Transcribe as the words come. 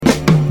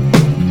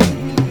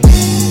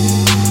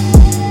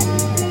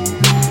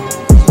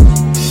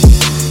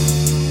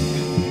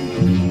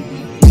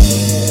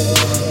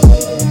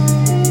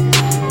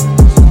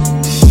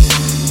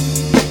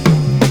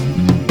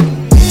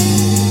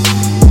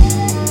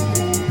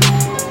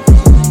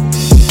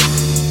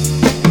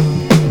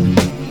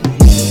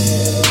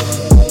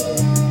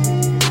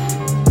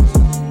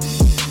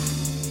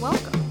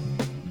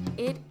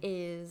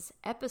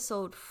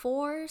episode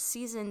 4,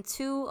 season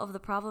 2 of the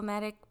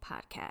Problematic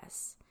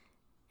Podcast.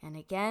 And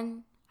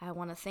again, I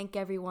want to thank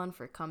everyone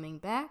for coming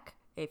back.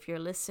 If you're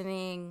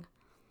listening,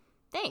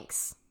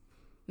 thanks.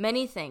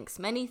 Many thanks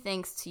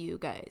to you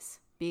guys.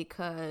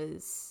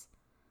 Because,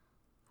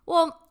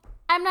 well,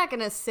 I'm not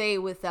going to say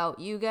without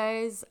you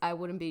guys, I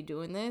wouldn't be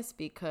doing this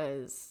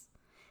because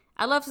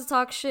I love to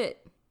talk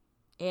shit,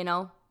 you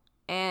know?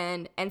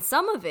 And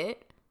some of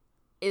it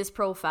is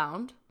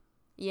profound.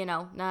 You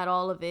know, not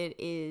all of it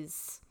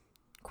is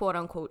quote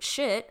unquote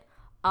shit.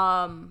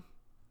 But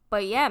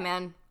yeah,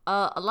 man,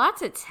 a lot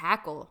to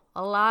tackle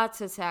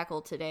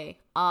today.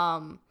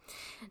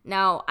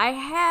 Now I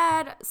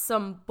had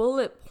some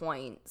bullet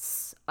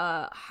points,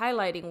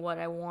 highlighting what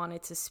I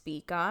wanted to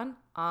speak on.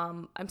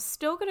 I'm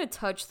still going to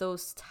touch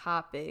those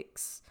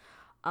topics.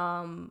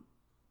 But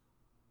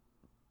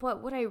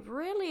what I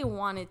really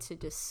wanted to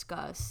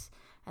discuss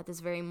at this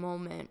very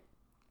moment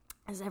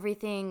is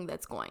everything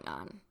that's going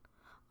on.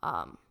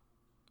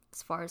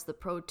 As far as the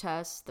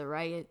protests, the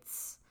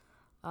riots,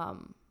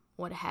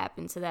 what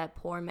happened to that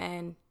poor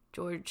man,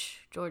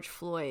 George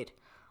Floyd.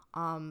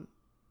 And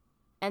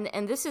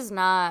this is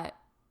not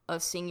a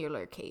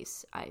singular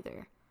case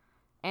either.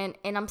 And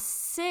I'm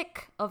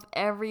sick of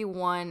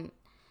everyone,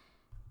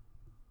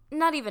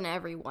 not even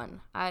everyone.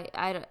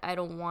 I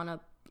don't want to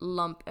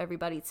lump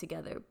everybody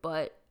together,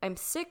 but I'm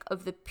sick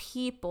of the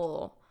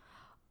people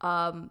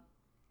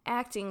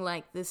acting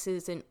like this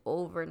is an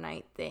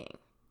overnight thing.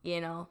 You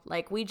know,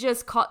 like we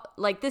just caught,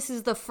 like this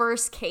is the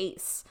first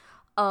case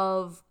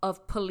of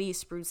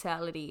police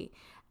brutality,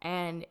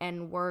 and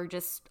we're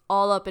just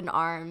all up in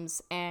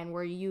arms, and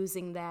we're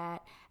using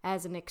that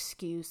as an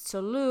excuse to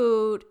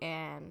loot,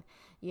 and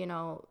you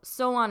know,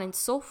 so on and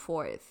so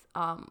forth.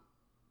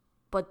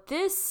 But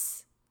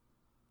this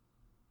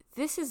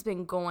has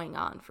been going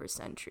on for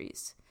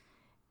centuries,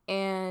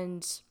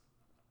 and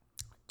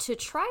to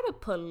try to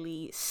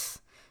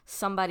police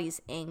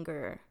somebody's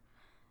anger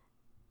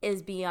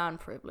is beyond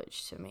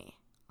privilege to me,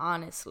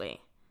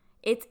 honestly.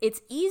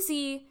 It's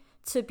easy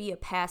to be a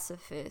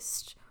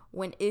pacifist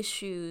when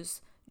issues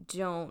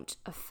don't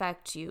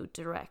affect you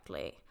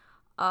directly.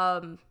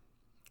 And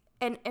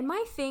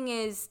my thing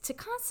is to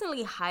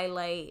constantly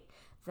highlight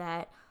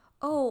that,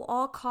 oh,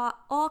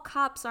 all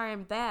cops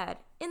aren't bad.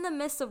 In the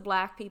midst of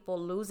Black people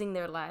losing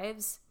their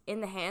lives in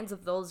the hands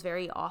of those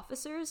very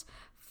officers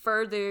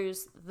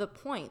furthers the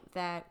point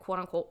that, quote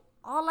unquote,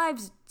 all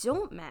lives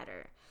don't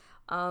matter.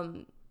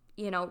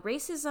 You know,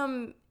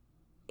 racism,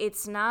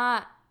 it's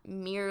not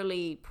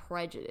merely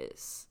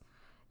prejudice.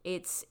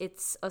 It's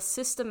a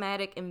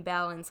systematic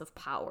imbalance of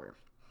power.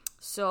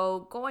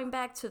 So going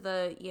back to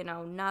the, you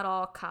know, not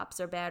all cops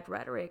are bad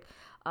rhetoric,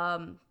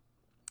 you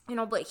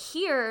know, but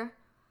here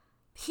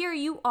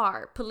you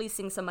are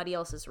policing somebody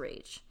else's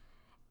rage.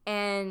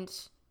 And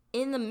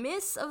in the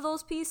midst of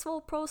those peaceful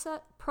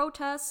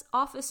protests,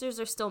 officers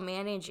are still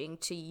managing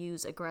to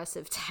use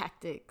aggressive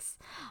tactics.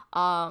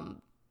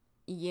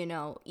 You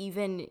know,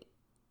 even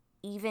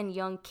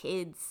young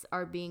kids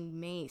are being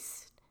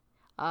maced.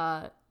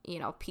 You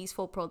know,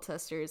 peaceful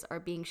protesters are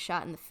being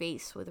shot in the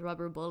face with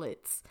rubber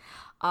bullets.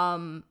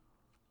 You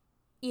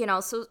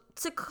know, so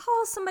to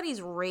call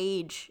somebody's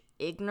rage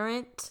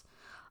ignorant,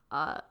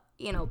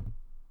 you know,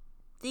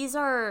 these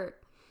are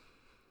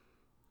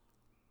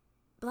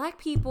Black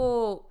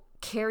people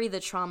carry the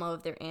trauma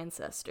of their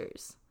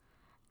ancestors,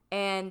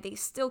 and they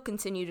still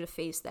continue to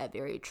face that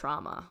very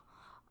trauma.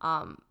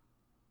 And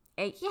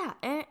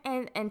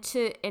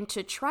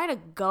to try to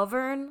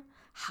govern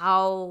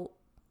how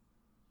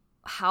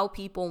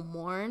people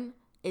mourn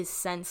is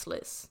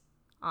senseless,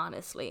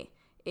 honestly.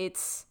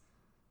 Is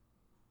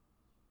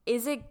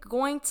it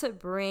going to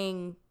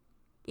bring,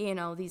 you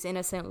know, these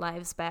innocent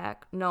lives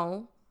back?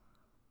 No.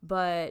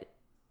 But,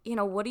 you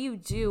know, what do you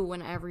do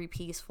when every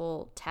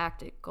peaceful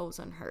tactic goes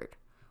unheard?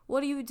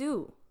 What do you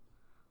do?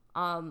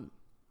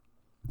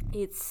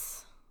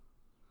 It's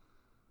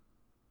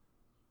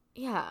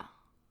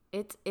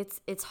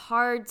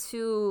hard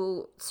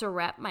to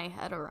wrap my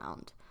head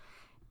around.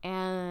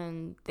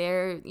 And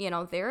there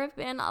have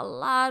been a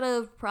lot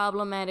of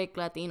problematic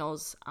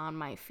Latinos on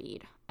my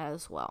feed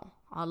as well.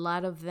 A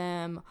lot of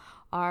them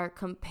are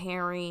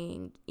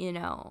comparing, you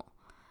know,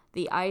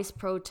 the ICE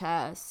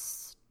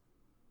protests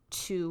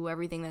to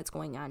everything that's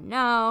going on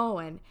now,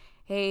 and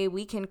hey,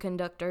 we can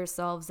conduct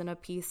ourselves in a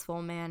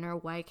peaceful manner,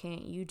 why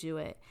can't you do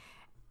it?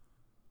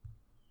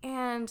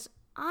 And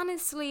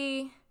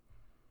honestly,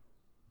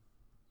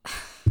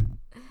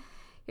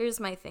 here's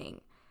my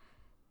thing.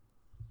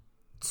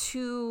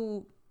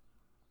 To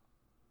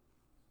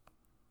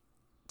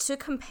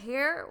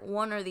compare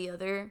one or the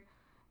other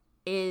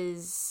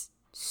is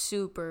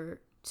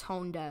super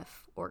tone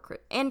deaf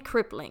and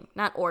crippling.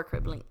 Not or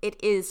crippling.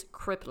 It is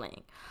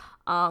crippling.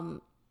 And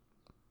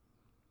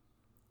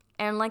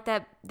like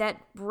that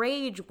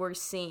rage we're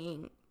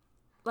seeing,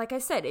 like I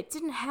said, it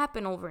didn't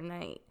happen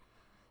overnight.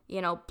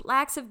 You know,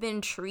 Blacks have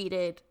been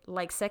treated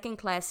like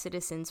second-class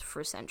citizens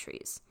for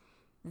centuries.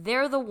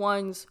 They're the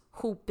ones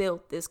who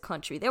built this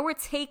country. They were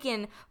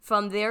taken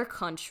from their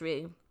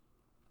country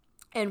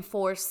and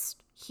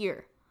forced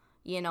here.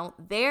 You know,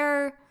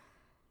 their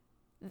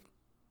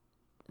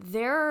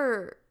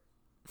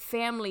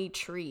family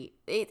tree,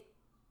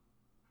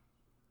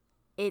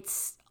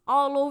 it's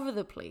all over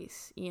the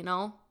place, you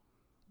know,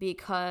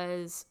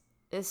 because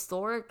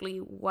historically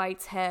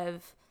whites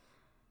have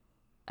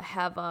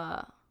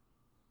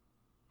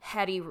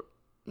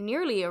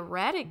nearly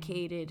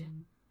eradicated,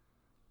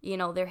 you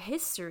know, their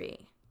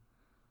history.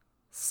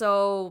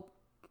 So,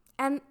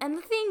 and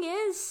the thing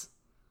is,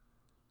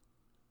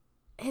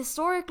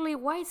 historically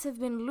whites have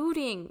been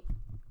looting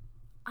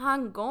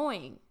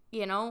ongoing,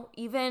 you know,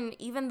 even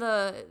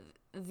the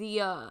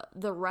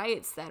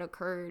riots that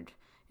occurred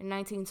in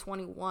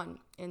 1921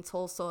 in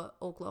Tulsa,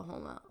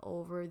 Oklahoma,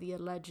 over the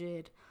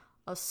alleged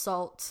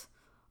assault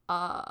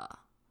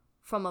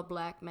from a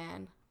black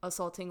man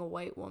assaulting a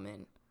white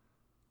woman.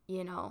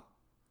 You know,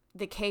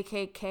 the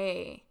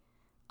KKK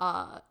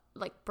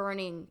like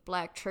burning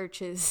black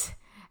churches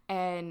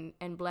and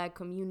black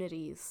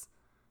communities.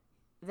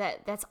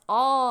 That's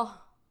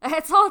all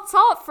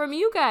taught from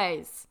you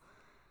guys.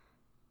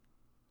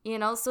 You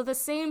know, so the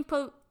same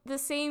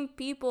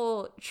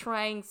people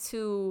trying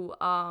to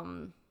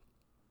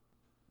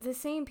the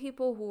same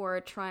people who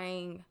are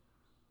trying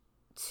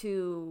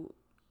to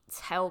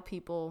tell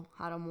people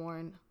how to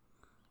mourn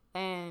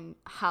and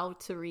how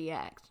to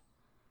react,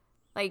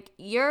 like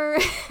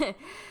what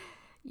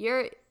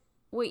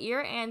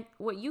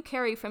you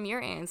carry from your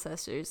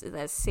ancestors is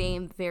that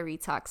same very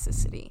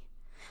toxicity.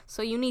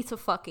 So you need to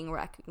fucking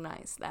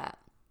recognize that.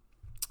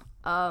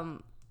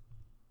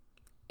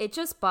 It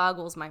just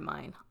boggles my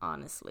mind,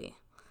 honestly.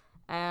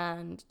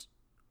 And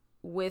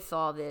with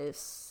all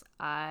this,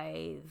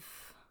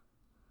 I've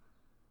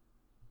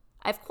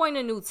coined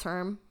a new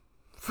term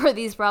for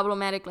these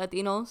problematic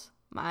Latinos.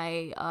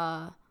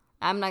 I'm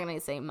not gonna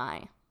say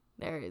my.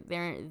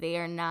 They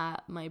are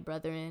not my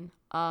brethren.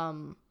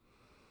 Yeah.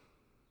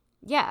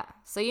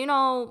 So you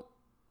know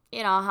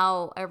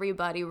how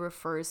everybody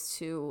refers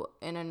to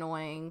an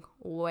annoying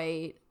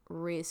white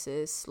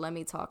racist, let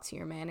me talk to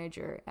your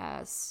manager,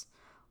 as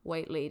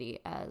white lady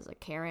as a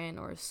Karen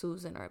or a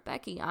Susan or a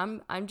Becky.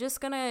 I'm just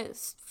gonna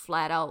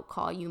flat out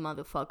call you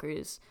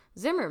motherfuckers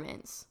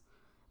Zimmermans,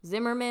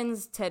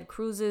 Ted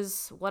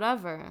Cruz's,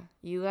 whatever.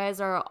 You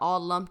guys are all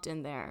lumped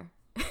in there.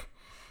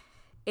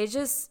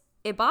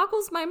 It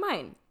boggles my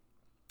mind.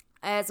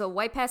 As a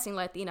white passing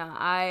Latina,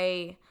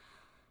 I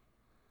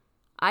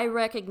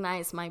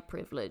recognize my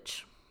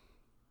privilege.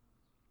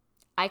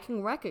 I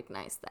can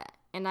recognize that.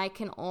 And I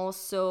can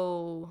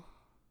also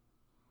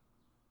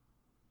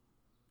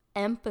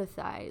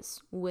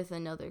empathize with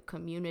another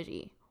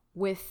community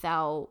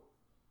without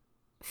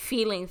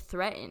feeling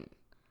threatened,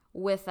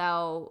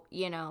 without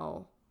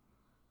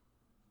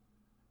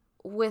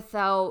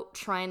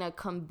trying to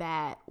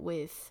combat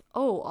with,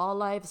 oh, all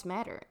lives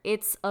matter.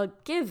 It's a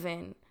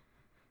given.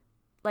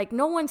 Like,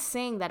 no one's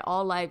saying that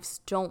all lives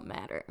don't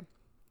matter.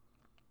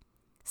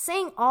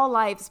 Saying all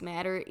lives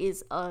matter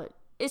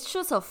it's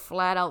just a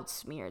flat out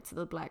smear to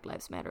the Black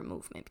Lives Matter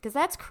movement, because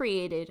that's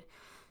created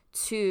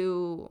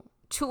to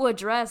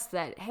address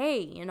that,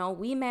 hey,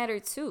 we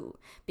matter too,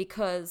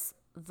 because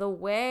the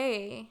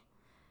way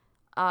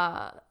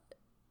the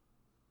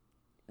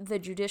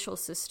judicial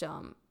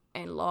system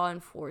and law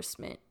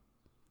enforcement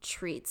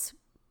treats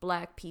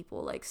Black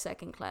people like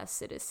second-class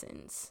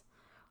citizens,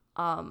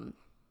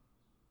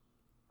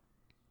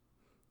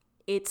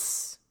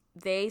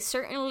 they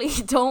certainly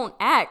don't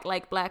act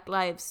like Black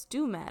lives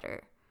do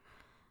matter.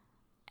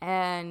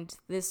 And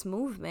this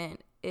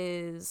movement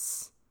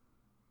is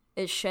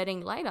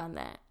shedding light on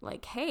that.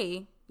 Like,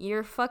 hey,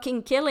 you're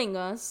fucking killing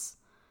us.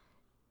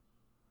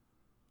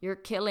 You're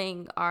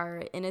killing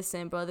our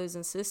innocent brothers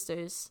and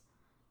sisters.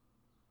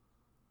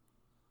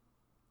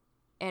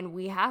 And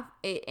we have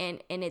it,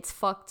 and it's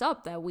fucked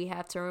up that we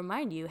have to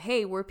remind you,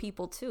 hey, we're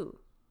people too.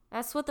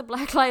 That's what the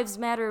Black Lives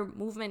Matter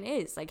movement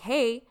is. Like,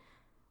 hey,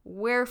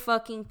 we're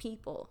fucking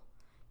people,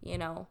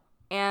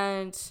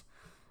 And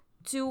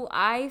do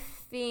I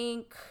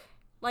think,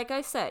 like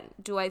I said,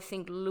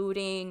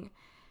 looting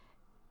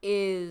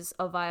is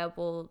a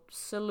viable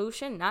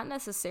solution? Not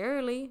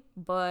necessarily,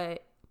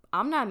 but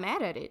I'm not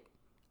mad at it.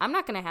 I'm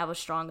not going to have a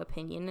strong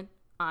opinion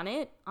on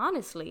it,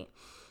 honestly.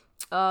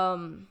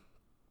 There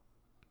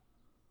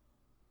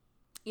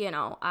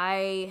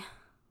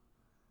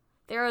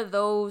are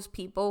those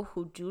people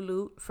who do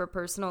loot for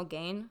personal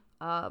gain,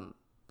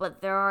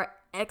 but there are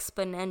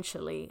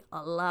exponentially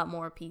a lot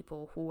more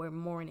people who are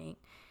mourning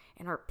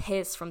and are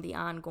pissed from the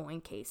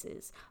ongoing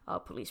cases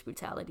of police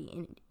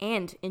brutality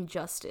and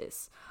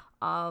injustice.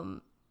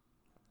 And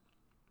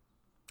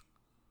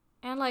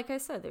like I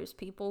said, there's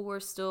people who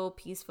are still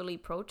peacefully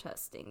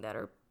protesting that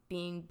are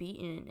being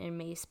beaten and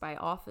maced by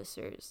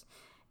officers.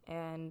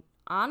 And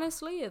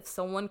honestly, if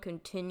someone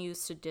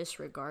continues to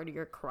disregard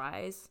your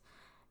cries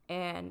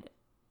and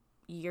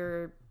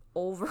your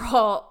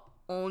overall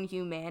own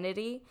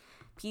humanity,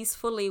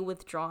 peacefully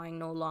withdrawing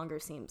no longer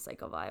seems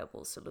like a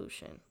viable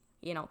solution.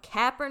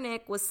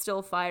 Kaepernick was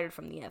still fired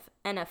from the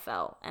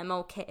NFL.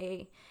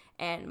 MLK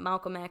and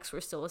Malcolm X were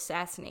still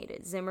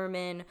assassinated.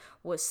 Zimmerman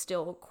was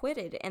still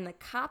acquitted, and the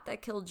cop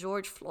that killed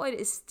George Floyd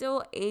is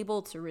still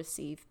able to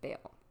receive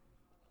bail.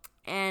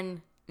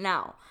 And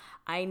now,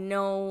 I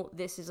know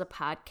this is a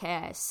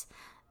podcast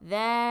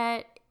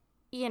that,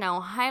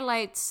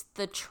 highlights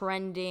the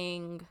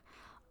trending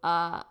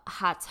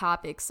hot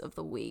topics of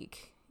the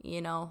week,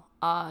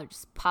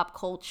 just pop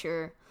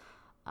culture,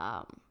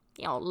 the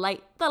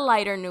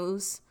lighter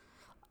news,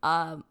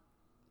 but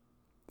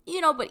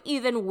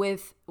even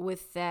with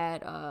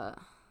that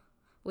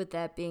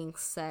being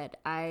said,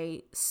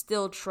 I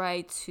still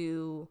try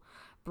to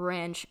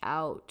branch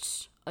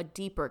out a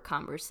deeper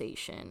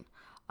conversation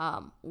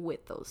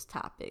with those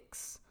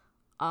topics.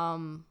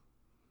 And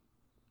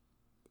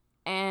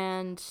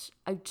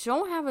I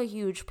don't have a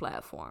huge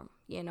platform,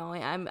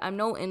 I'm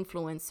no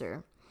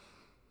influencer.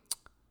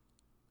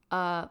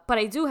 But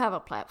I do have a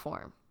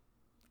platform,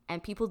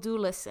 and people do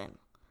listen.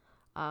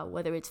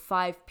 Whether it's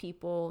 5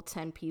 people,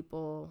 10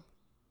 people,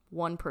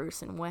 1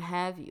 person, what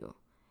have you.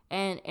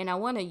 And I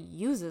want to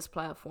use this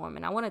platform,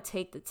 and I want to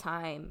take the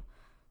time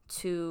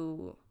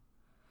to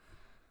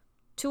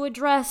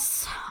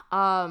address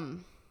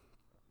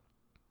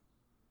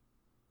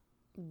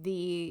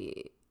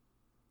the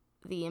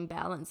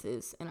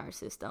imbalances in our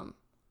system,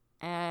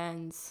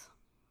 and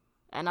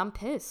I'm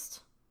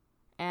pissed,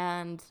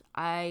 and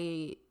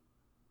I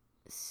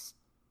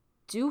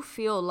do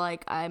feel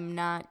like I'm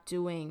not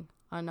doing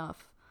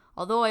enough.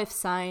 Although I've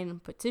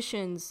signed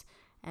petitions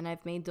and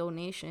I've made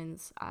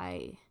donations,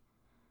 I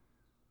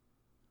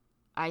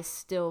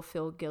still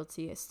feel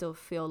guilty. I still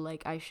feel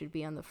like I should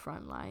be on the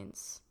front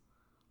lines.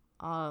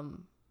 I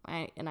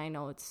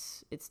know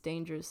it's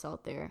dangerous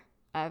out there.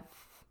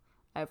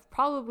 I've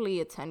probably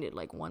attended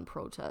like 1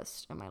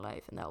 protest in my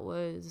life, and that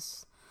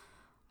was,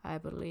 I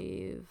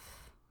believe,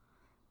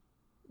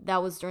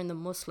 that was during the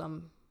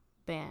Muslim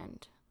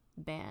ban.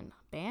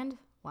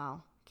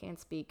 Wow, can't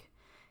speak.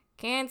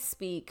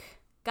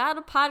 Got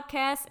a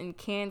podcast and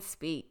can't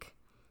speak.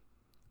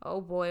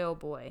 Oh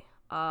boy.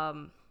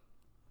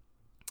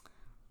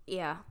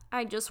 Yeah,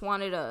 I just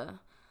wanted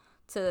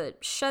to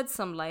shed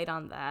some light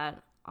on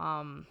that.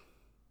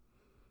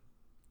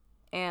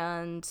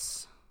 And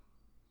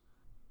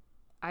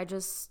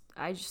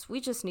we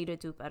just need to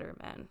do better,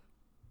 man.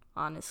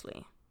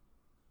 Honestly.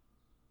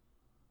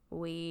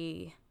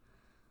 We're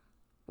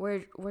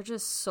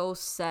just so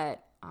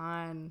set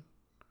on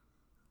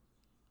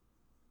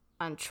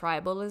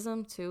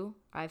tribalism too.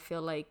 I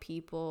feel like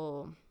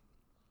the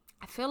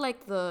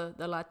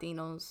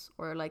Latinos,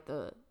 or like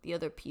the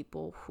other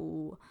people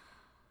who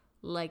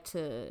like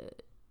to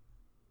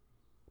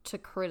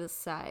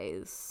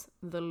criticize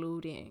the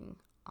looting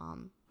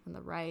and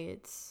the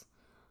riots,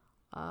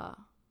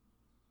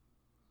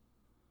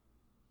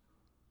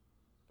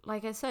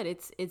 like I said,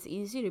 it's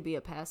easy to be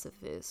a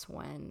pacifist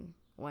when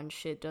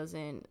shit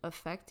doesn't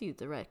affect you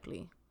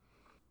directly.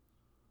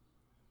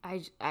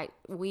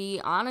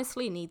 We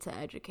honestly need to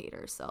educate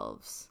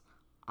ourselves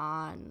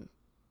on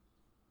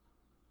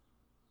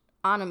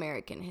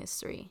American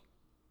history.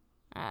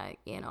 I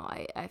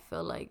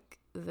feel like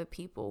the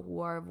people who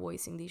are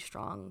voicing these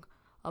strong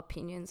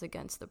opinions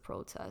against the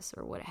protests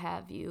or what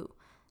have you,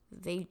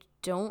 they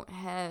don't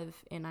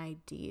have an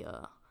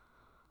idea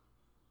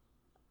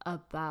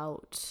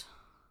about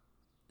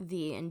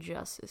the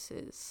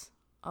injustices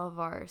of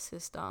our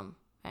system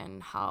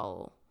and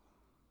how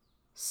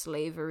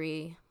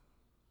slavery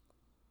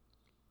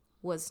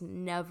was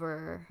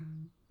never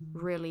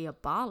really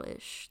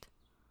abolished.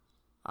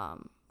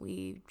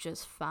 We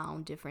just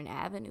found different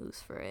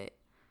avenues for it.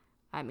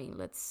 I mean,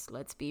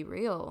 let's be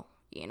real.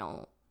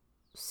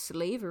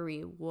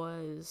 Slavery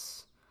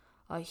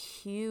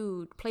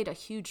played a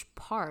huge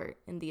part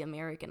in the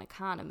American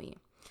economy.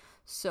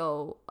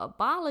 So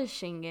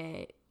abolishing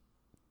it,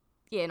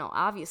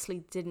 obviously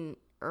didn't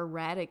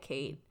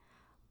eradicate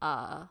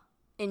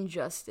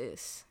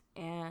injustice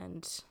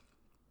and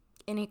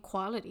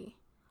inequality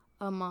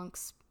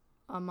amongst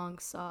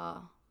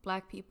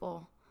Black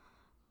people,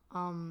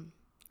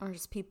 or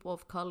just people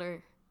of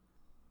color.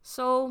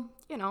 So,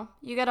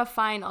 you gotta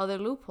find other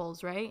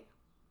loopholes, right?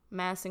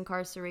 Mass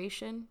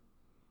incarceration.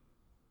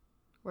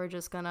 We're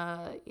just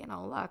gonna,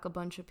 lock a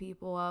bunch of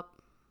people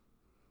up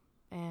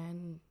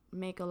and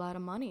make a lot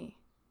of money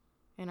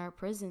in our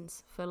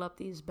prisons, fill up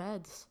these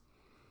beds.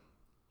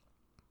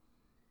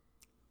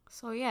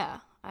 So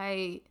yeah,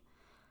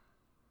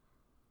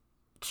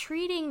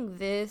 treating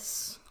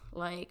this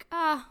like,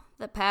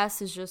 the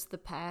past is just the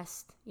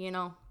past,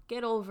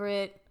 get over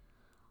it.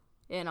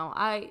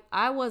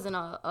 I wasn't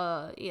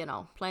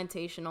a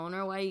plantation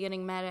owner. Why are you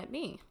getting mad at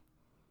me?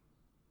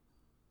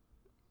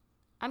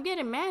 I'm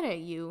getting mad at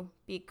you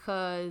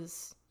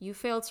because you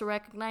failed to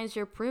recognize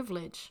your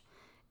privilege.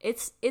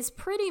 It's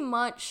pretty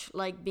much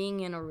like being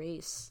in a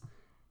race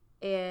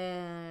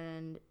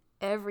and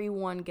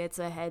everyone gets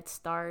a head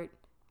start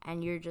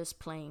and you're just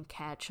playing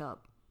catch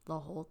up the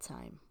whole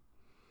time.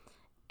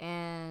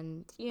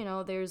 And,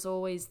 there's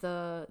always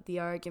the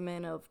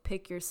argument of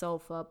pick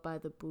yourself up by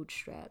the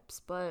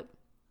bootstraps. But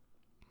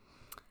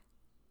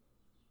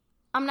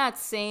I'm not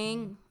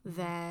saying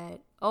that,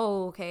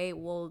 oh, okay,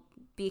 well,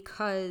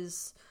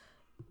 because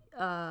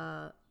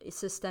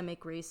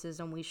systemic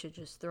racism, we should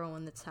just throw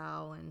in the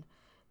towel and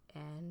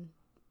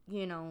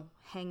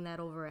hang that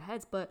over our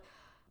heads. But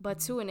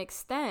to an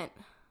extent,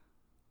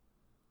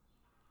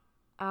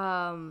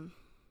 yeah,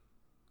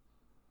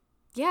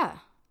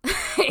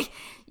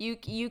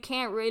 you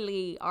can't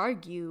really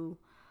argue.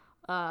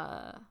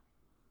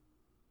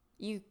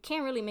 You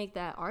can't really make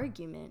that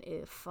argument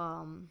if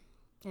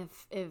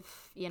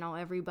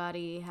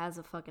everybody has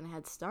a fucking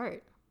head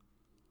start.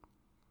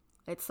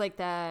 It's like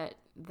that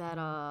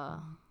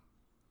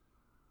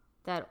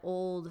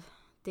old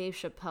Dave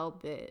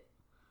Chappelle bit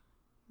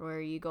where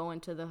you go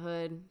into the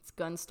hood, it's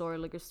gun store,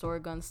 liquor store,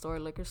 gun store,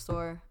 liquor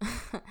store.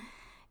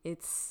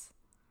 It's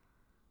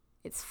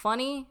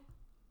funny,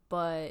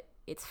 but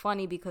it's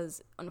funny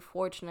because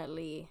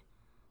unfortunately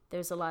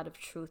there's a lot of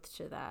truth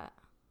to that.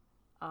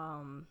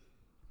 And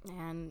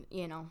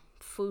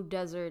food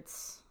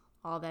deserts,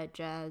 all that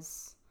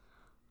jazz.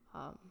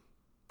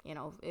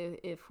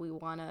 If we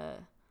want to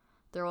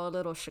throw a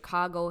little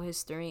Chicago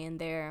history in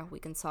there, we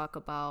can talk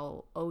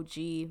about OG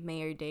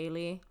Mayor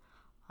Daley.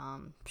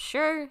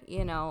 Sure,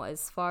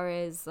 as far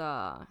as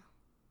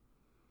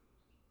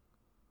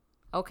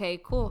okay,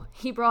 cool,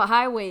 he brought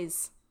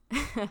highways.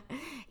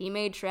 He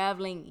made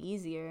traveling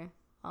easier.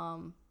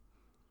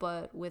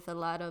 But with a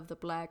lot of the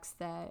blacks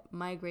that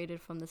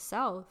migrated from the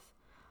South,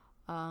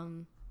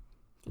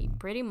 he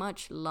pretty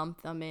much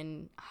lumped them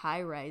in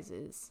high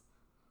rises,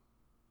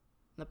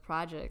 the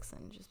projects,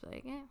 and just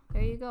like, yeah,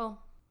 there you go.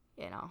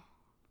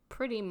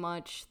 Pretty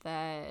much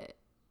that's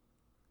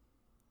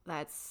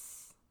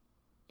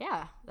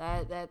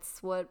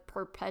what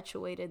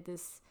perpetuated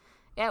this.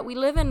 Yeah,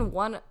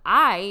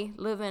 I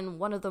live in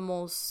one of the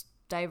most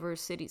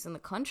diverse cities in the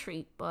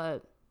country,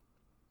 but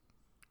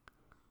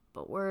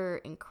we're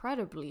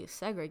incredibly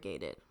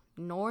segregated.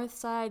 North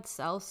side,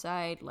 south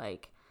side,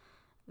 like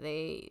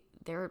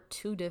they're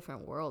two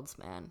different worlds,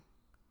 man.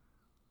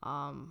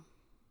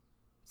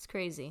 It's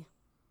crazy.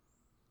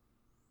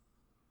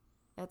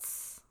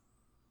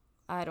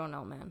 I don't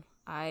know, man.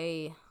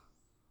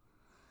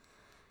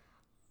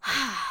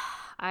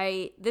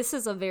 This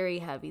is a very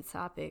heavy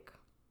topic,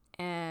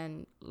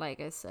 and like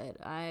I said,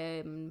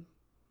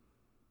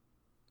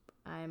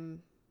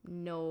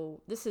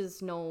 this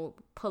is no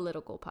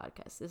political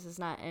podcast. This is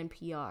not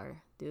NPR,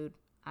 dude.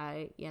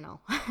 I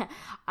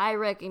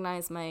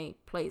recognize my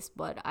place,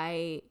 but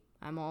I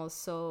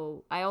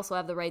also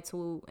have the right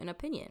to an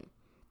opinion.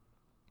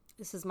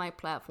 This is my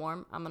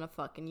platform. I'm gonna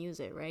fucking use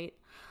it, right?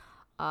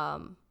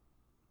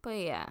 But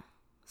yeah,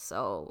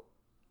 so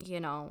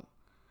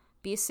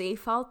be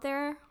safe out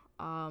there.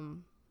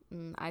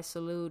 I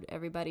salute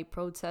everybody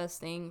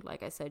protesting.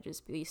 Like I said,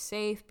 just be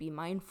safe, be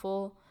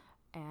mindful,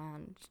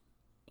 and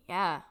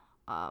yeah,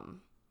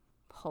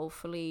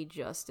 hopefully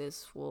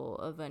justice will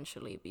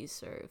eventually be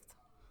served.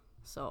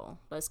 So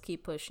let's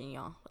keep pushing,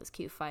 y'all. Let's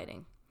keep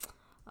fighting.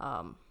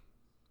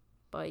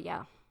 But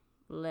yeah,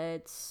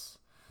 let's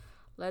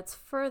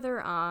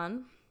further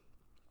on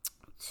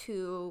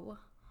to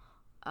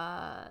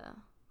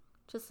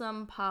just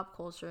some pop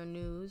culture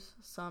news,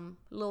 some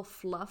little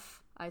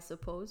fluff, I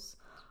suppose.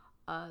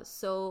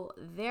 So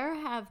there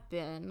have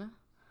been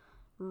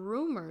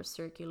rumors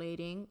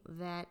circulating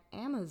that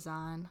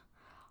Amazon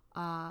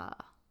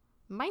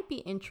might be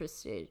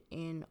interested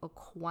in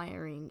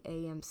acquiring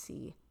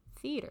AMC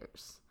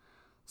theaters.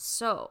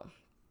 So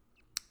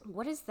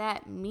what does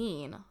that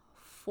mean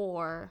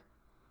for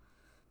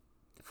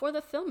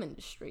the film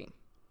industry?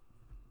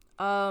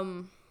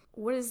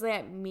 What does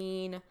that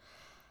mean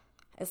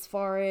as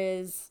far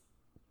as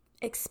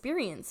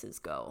experiences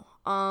go?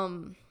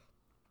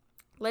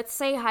 Let's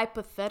say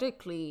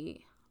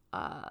hypothetically,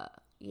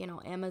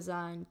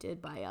 Amazon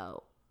did buy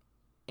out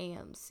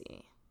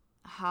AMC.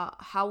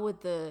 How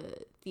would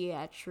the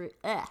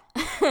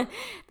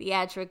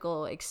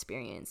theatrical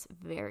experience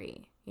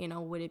vary?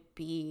 Would it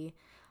be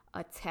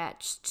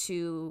attached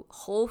to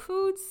Whole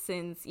Foods,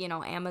 since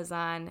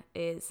Amazon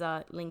is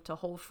linked to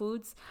Whole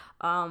Foods?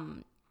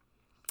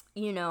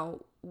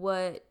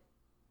 What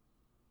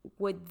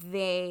would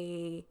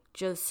they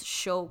just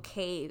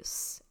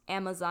showcase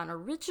Amazon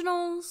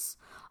originals?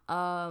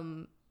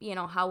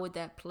 How would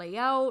that play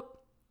out?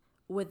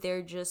 Would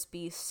there just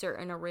be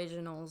certain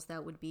originals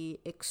that would be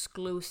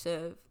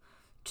exclusive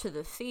to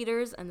the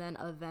theaters and then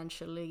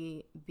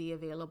eventually be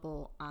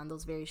available on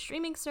those very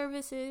streaming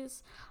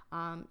services?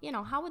 How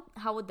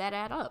would that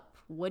add up?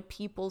 Would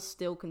people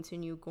still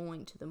continue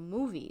going to the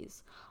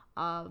movies?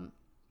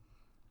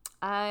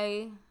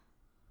 I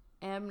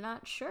am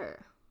not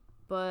sure,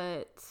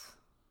 but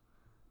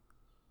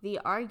the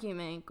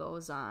argument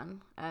goes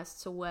on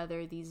as to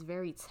whether these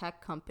very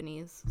tech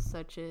companies,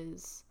 such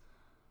as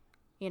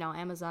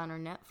Amazon or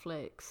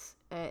Netflix,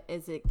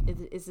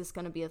 is this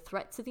going to be a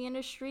threat to the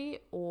industry,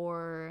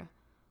 or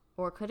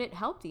could it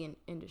help the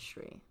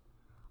industry?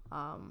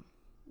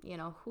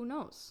 Who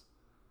knows?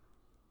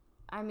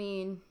 I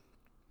mean,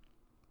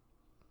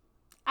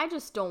 I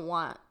just don't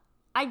want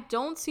I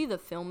don't see the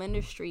film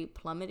industry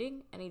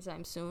plummeting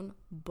anytime soon,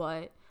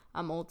 but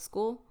I'm old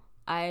school.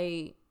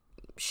 I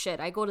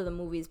go to the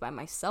movies by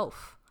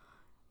myself.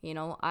 You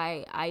know,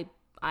 I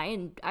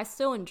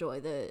still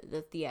enjoy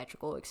the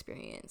theatrical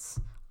experience.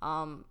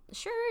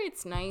 Sure,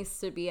 it's nice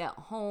to be at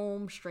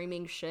home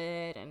streaming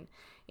shit and,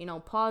 you know,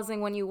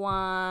 pausing when you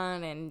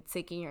want and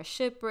taking your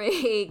shit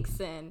breaks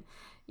and,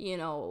 you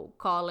know,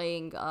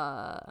 calling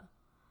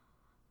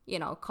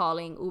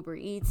Uber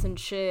Eats and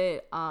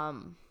shit.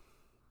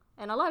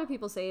 And a lot of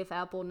people say if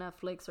Apple,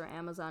 Netflix, or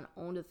Amazon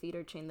owned a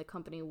theater chain, the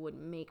company would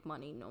make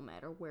money no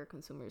matter where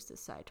consumers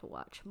decide to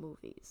watch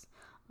movies.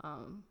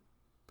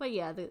 But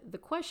yeah, the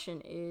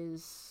question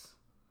is,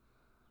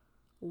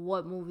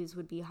 what movies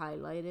would be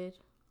highlighted?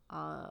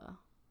 Are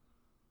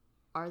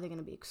they going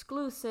to be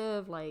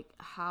exclusive? Like,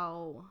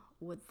 how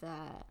would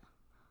that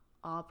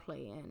all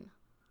play in?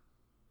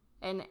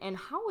 And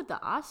how would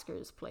the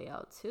Oscars play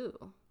out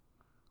too?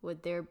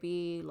 Would there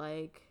be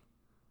like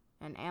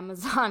an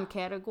Amazon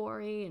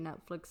category, a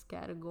Netflix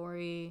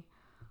category?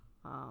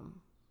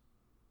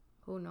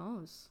 Who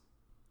knows?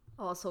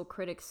 Also,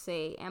 critics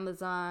say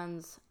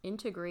Amazon's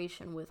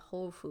integration with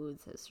Whole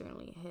Foods has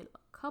certainly hit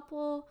a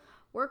couple.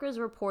 Workers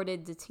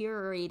reported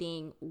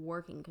deteriorating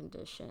working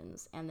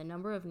conditions, and the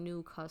number of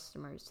new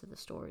customers to the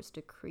stores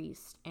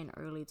decreased in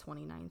early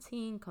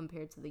 2019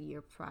 compared to the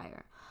year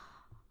prior.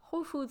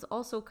 Whole Foods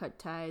also cut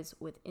ties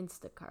with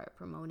Instacart,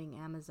 promoting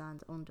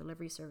Amazon's own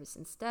delivery service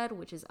instead,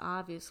 which is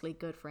obviously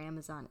good for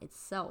Amazon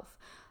itself,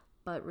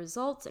 but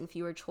results in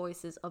fewer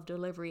choices of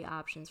delivery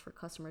options for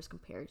customers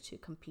compared to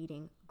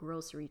competing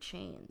grocery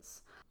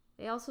chains.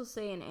 They also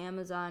say an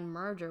Amazon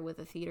merger with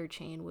a theater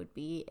chain would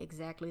be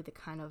exactly the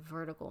kind of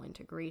vertical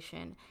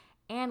integration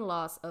and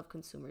loss of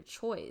consumer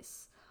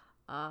choice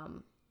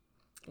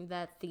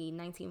that the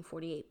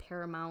 1948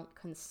 Paramount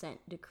consent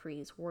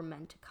decrees were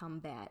meant to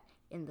combat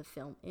in the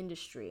film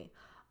industry.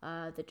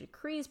 The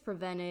decrees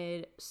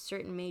prevented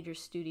certain major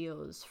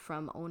studios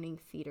from owning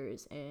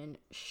theaters and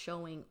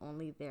showing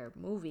only their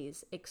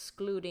movies,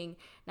 excluding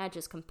not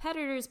just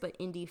competitors, but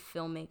indie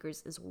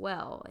filmmakers as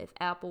well. If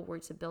Apple were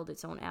to build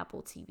its own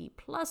Apple TV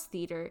Plus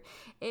theater,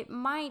 it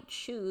might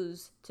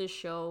choose to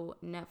show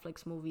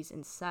Netflix movies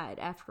inside.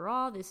 After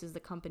all, this is the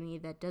company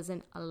that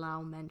doesn't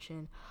allow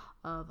mention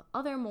of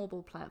other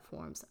mobile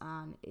platforms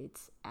on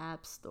its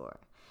app store.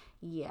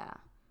 Yeah.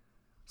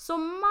 So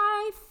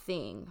my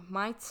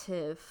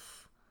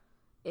tiff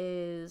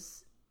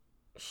is,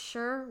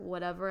 sure,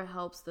 whatever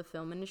helps the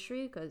film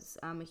industry, because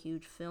I'm a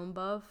huge film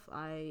buff.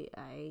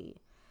 I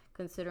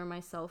consider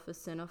myself a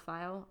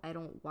cinephile. I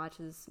don't watch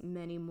as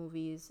many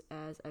movies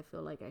as I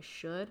feel like I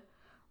should,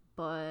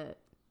 but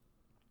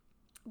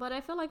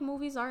I feel like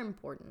movies are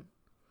important.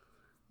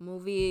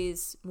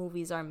 Movies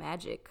are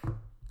magic.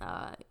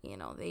 You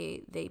know,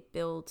 they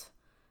build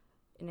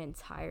an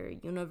entire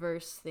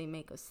universe. They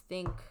make us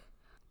think.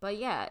 But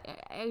yeah,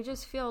 I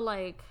just feel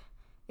like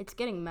it's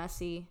getting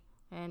messy,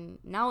 and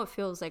now it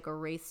feels like a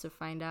race to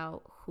find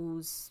out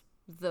who's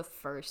the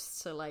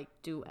first to like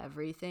do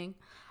everything.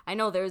 I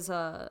know there's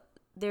a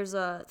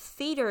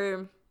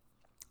theater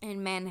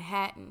in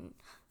Manhattan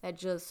that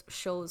just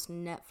shows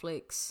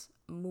Netflix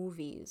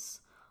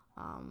movies,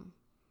 and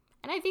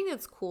I think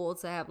it's cool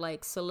to have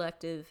like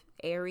selective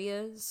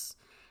areas.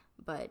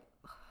 But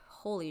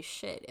holy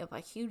shit, if a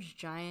huge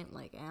giant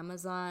like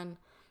Amazon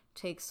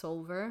takes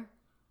over,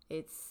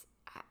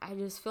 I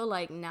just feel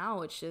like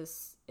now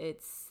it's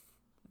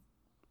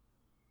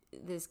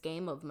this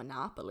game of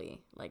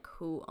Monopoly, like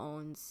who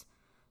owns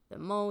the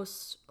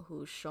most,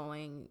 who's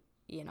showing,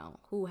 you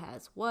know, who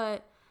has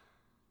what.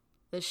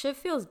 The shit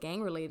feels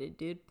gang related,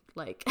 dude.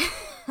 Like,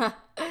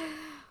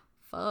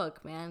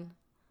 fuck, man.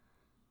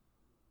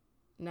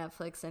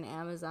 Netflix and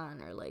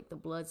Amazon are like the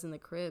Bloods and the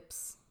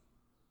Crips.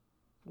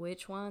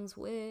 Which one's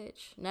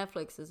which?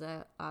 Netflix is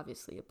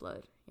obviously a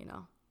Blood, you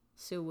know.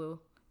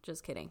 Suwoo.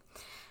 Just kidding.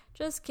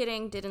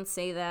 Didn't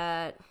say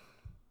that.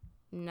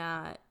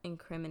 Not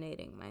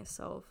incriminating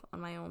myself on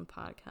my own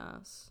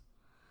podcast.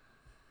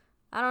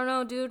 I don't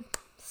know, dude.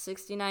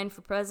 69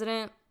 for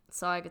president.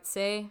 That's all I could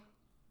say.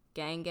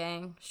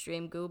 Gang.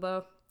 Stream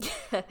Gooba.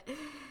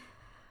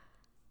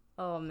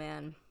 Oh,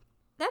 man.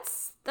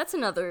 That's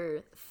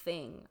another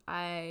thing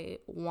I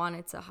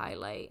wanted to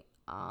highlight.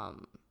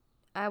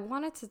 I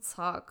wanted to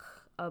talk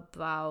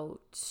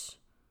about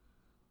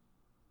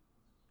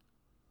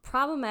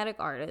problematic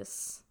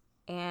artists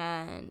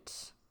and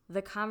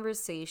the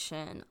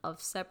conversation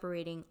of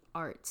separating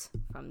art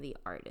from the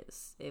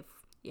artist. If,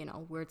 you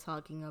know, we're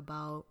talking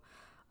about,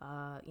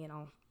 goofball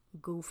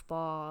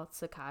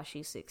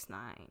Tekashi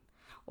 6ix9ine,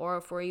 or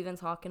if we're even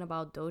talking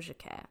about Doja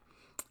Cat,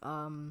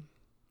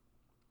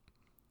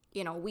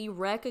 we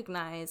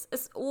recognize,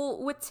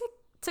 with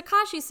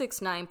Tekashi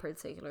 6ix9ine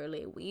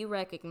particularly, we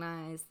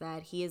recognize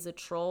that he is a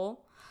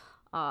troll.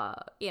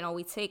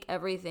 We take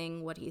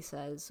everything what he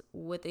says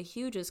with the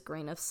hugest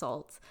grain of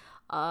salt.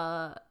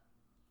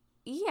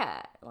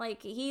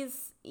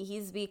 He's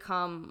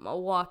become a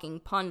walking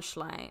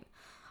punchline.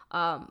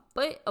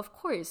 But of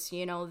course,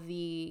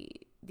 the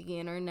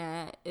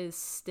internet is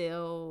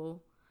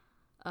still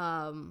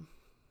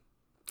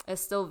is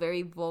still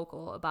very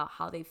vocal about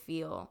how they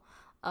feel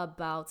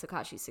about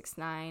Tekashi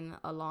 6ix9ine,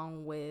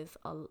 along with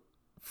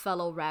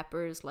fellow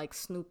rappers like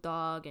Snoop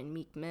Dogg and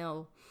Meek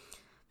Mill.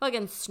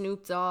 Fucking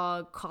Snoop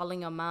Dogg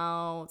calling him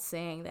out,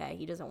 saying that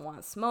he doesn't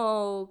want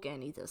smoke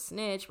and he's a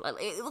snitch.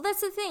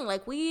 That's the thing.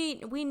 Like, we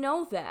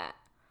know that,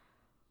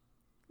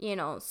 you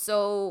know.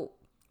 So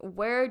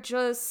we're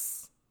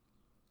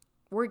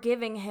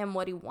giving him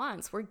what he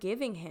wants. We're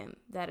giving him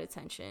that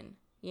attention,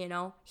 you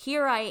know.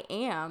 Here I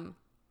am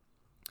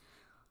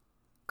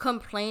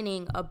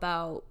complaining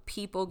about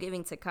people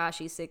giving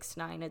Tekashi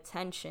 6ix9ine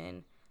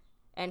attention,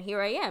 and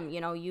here I am, you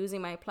know,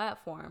 using my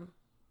platform.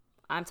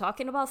 I'm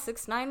talking about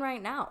 6ix9ine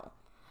right now.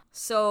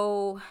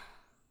 So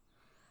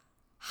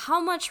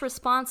how much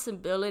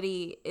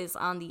responsibility is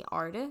on the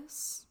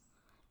artist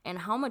and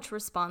how much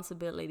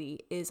responsibility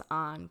is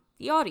on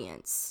the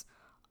audience?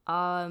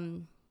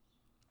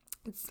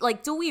 It's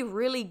like, do we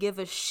really give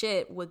a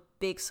shit with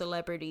big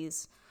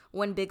celebrities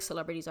when big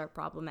celebrities are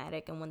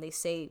problematic and when they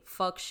say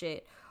fuck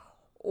shit?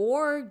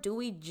 Or do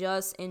we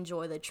just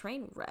enjoy the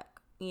train wreck?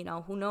 You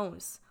know, who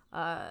knows?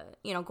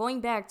 You know,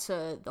 going back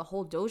to the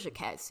whole Doja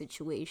Cat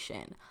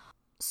situation.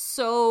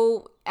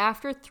 So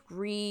after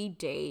 3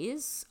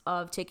 days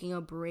of taking a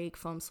break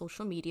from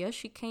social media,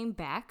 she came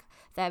back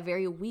that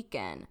very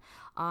weekend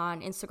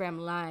on Instagram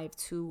Live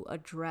to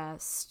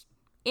address,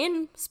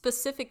 in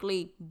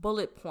specifically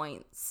bullet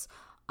points,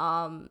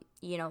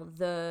 you know,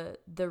 the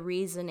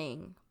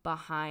reasoning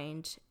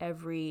behind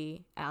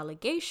every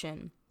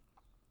allegation.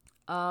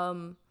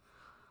 So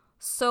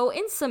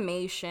in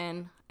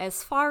summation,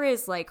 as far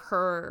as like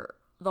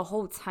the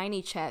whole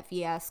Tiny Chat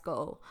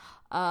fiasco,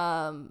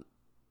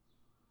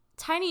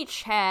 Tiny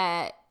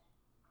Chat,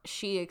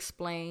 she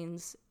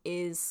explains,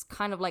 is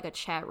kind of like a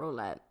chat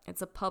roulette.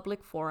 It's a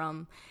public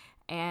forum,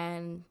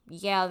 and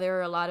yeah, there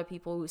are a lot of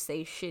people who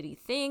say shitty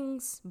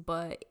things,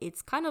 but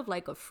it's kind of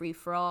like a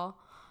free-for-all.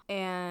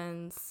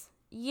 And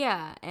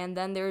yeah, and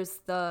then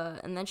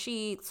then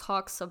she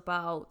talks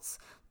about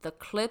the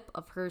clip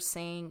of her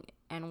saying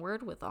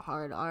N-word with a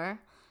hard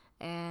R,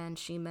 and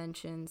she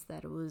mentions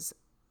that it was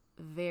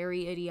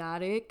very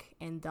idiotic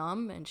and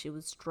dumb, and she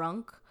was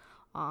drunk.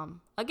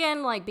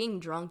 Again, like, being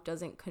drunk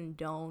doesn't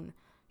condone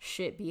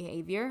shit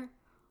behavior.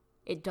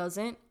 It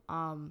doesn't.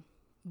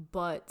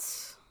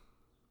 But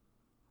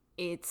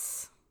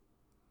it's,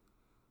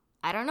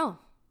 I don't know.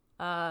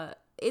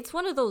 It's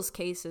one of those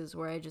cases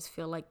where I just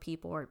feel like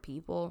people are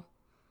people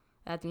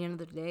at the end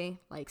of the day.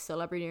 Like,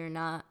 celebrity or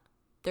not,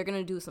 they're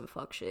gonna do some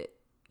fuck shit,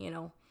 you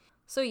know?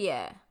 So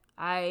yeah,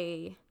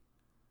 I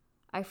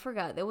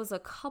forgot. There was a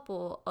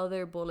couple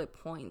other bullet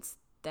points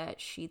that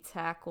she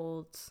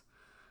tackled.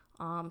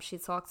 She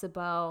talks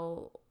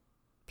about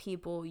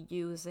people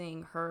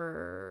using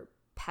her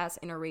past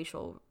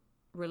interracial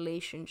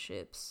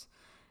relationships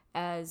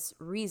as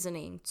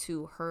reasoning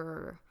to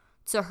her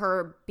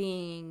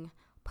being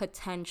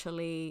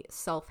potentially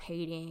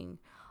self-hating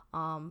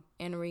and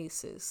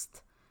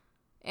racist.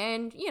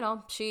 And, you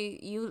know,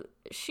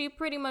 she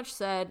pretty much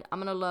said, I'm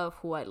gonna love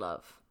who I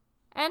love.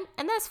 And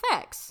that's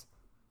facts.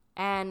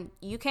 And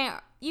you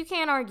can't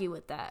argue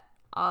with that.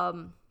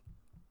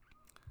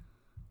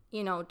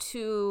 You know,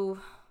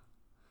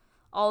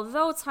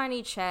 although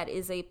Tiny Chat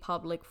is a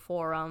public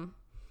forum,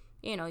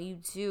 you know, you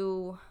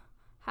do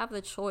have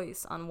the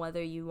choice on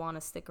whether you want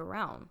to stick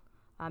around.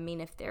 I mean,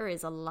 if there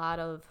is a lot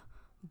of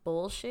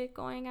bullshit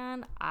going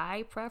on,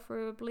 I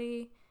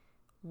preferably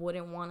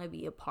wouldn't want to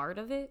be a part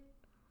of it.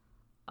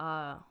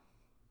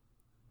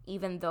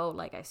 Even though,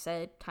 like I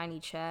said, Tiny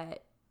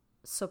Chat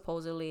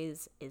supposedly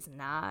is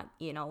not,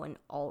 you know, an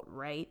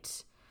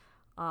alt-right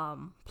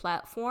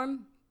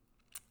platform.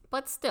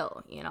 But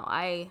still, you know,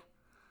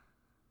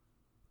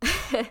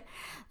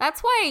 that's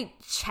why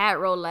chat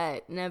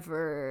roulette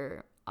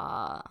never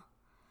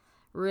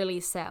really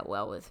sat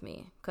well with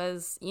me.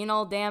 Because, you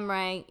know, damn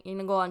right, you're going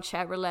to go on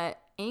chat roulette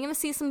and you're going to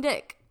see some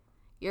dick.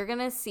 You're going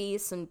to see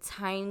some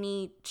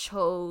tiny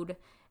chode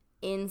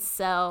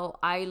incel,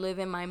 I live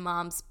in my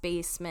mom's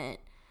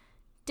basement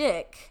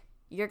dick.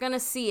 You're going to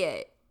see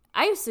it.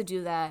 I used to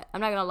do that.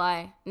 I'm not going to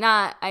lie.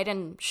 I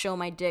didn't show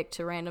my dick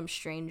to random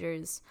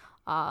strangers.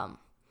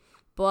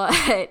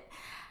 But,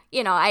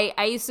 you know,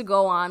 I used to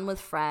go on with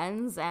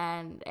friends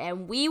and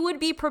we would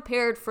be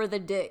prepared for the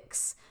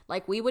dicks.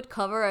 Like, we would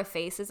cover our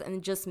faces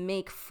and just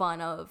make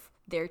fun of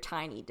their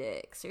tiny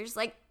dicks. You're just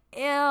like,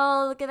 ew,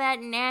 look at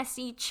that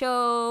nasty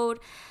chode.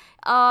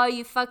 Oh,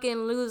 you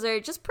fucking loser.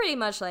 Just pretty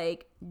much,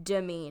 like,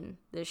 demean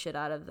the shit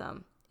out of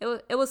them.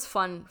 It was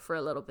fun for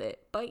a little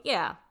bit. But,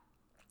 yeah.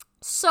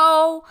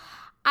 So,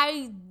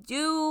 I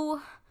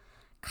do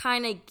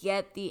kind of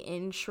get the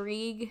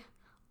intrigue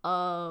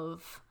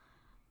of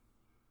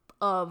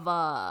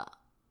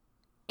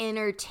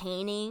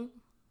entertaining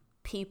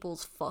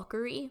people's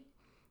fuckery.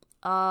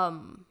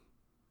 But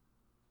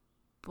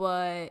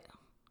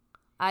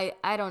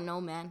I don't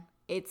know, man.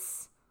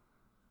 It's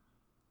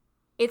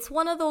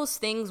one of those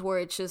things where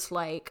it's just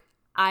like,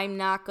 I'm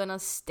not gonna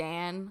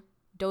stan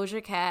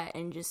Doja Cat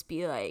and just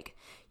be like,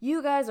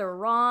 you guys are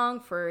wrong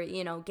for,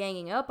 you know,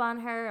 ganging up on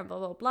her and blah,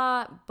 blah,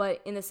 blah.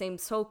 But in the same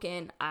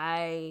token,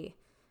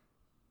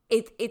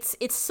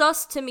 it's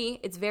sus to me.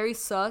 It's very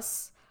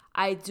sus.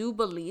 I do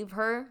believe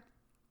her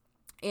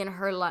in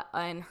her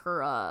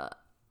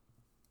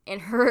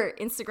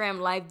Instagram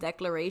live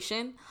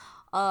declaration.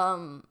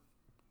 And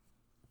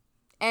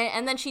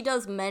then she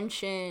does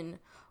mention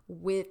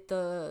with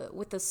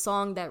the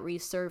song that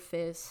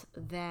resurfaced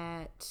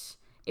that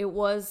it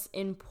was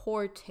in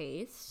poor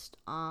taste,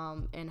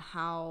 and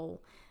how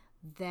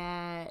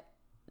that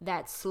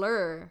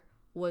slur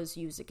was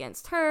used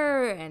against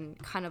her and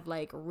kind of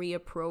like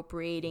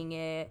reappropriating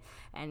it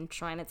and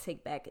trying to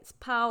take back its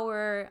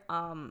power.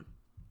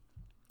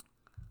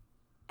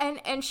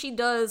 And she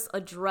does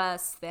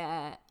address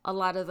that a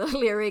lot of the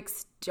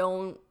lyrics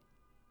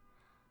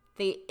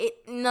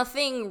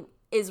nothing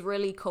is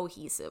really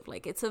cohesive.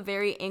 Like, it's a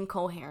very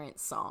incoherent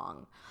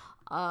song.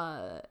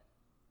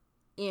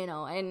 You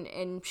know,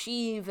 and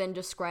she even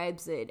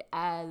describes it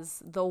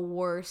as the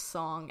worst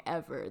song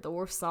ever, the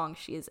worst song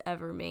she has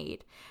ever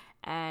made.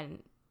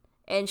 And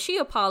she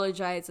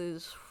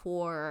apologizes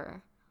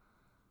for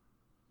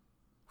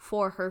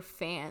her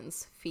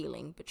fans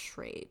feeling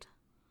betrayed.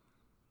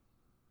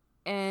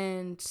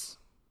 And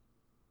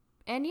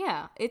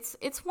yeah,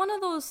 it's one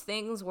of those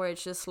things where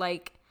it's just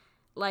like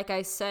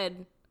I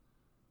said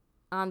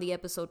on the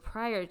episode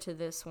prior to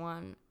this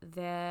one,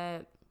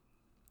 that's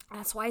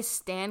why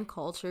stan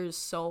culture is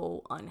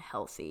so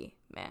unhealthy,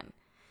 man.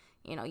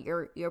 You know,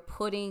 you're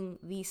putting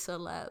these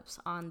celebs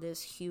on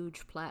this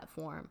huge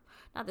platform,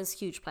 this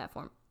huge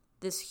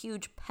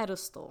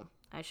pedestal,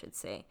 I should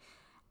say,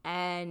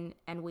 and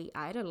we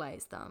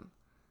idolize them,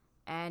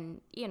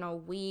 and you know,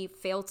 we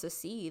fail to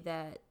see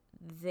that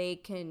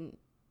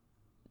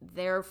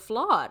they're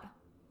flawed,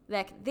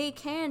 that they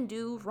can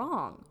do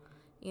wrong.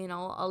 You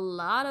know, a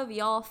lot of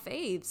y'all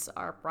faves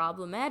are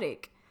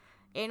problematic.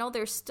 You know,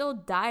 there's still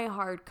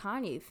diehard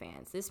Kanye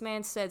fans. This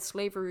man said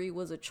slavery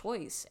was a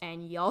choice,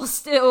 and y'all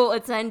still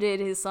attended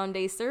his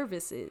Sunday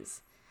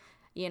services.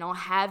 You know,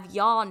 have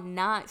y'all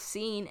not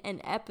seen an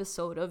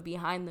episode of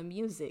Behind the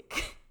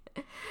Music?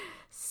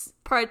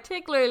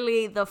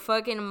 Particularly the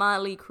fucking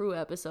Motley Crue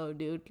episode,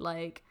 dude.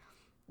 Like,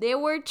 they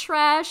were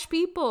trash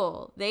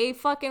people. They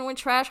fucking went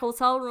trash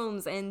hotel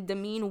rooms and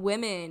demean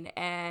women,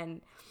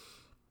 and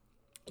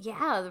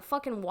yeah, they're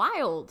fucking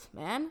wild,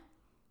 man.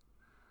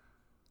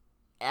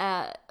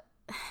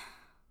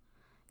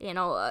 You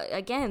know,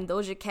 again,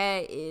 Doja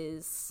Cat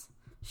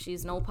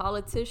she's no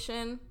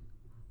politician.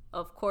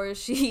 Of course,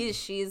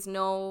 she's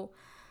no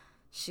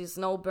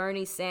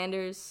Bernie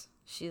Sanders.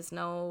 She's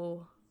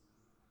no,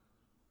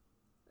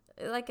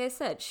 like I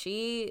said,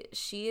 she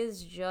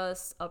is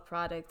just a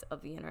product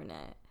of the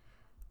internet.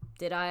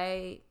 Did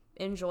I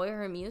enjoy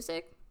her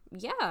music?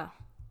 Yeah.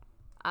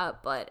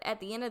 But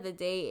at the end of the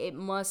day, it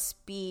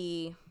must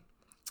be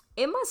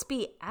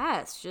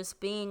ass just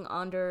being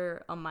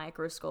under a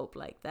microscope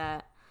like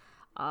that.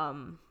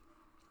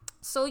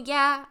 So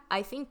yeah,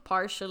 I think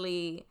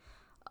partially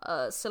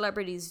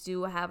celebrities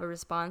do have a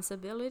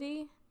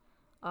responsibility,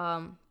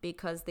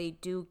 because they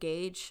do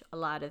gauge a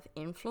lot of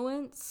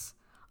influence.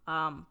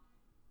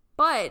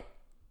 But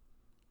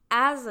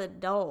as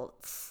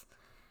adults,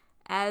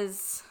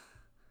 as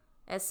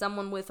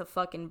someone with a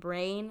fucking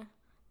brain,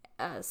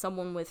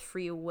 someone with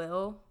free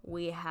will,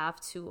 we have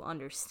to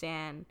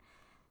understand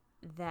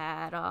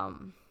that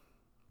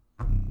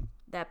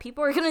that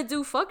people are gonna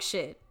do fuck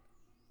shit,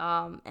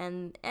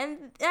 and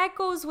that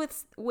goes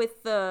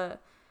with the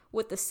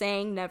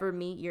saying, never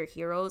meet your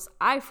heroes.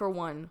 I, for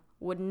one,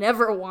 would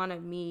never want to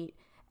meet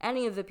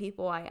any of the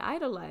people I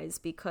idolize,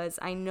 because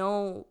I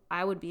know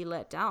I would be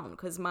let down,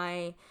 because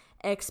my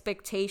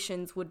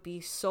expectations would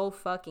be so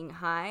fucking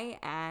high,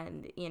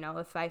 and you know,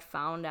 if I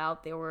found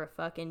out they were a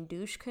fucking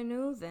douche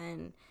canoe,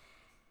 then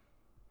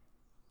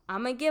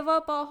I'm gonna give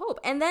up all hope.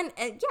 And then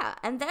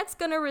and that's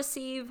gonna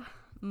receive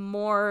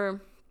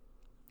more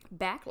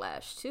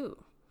backlash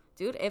too,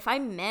 dude. If I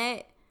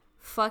met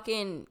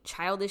fucking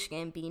Childish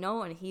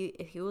Gambino and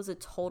if he was a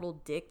total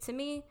dick to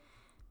me,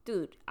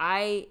 dude,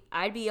 I'd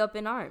be up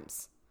in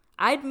arms.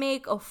 I'd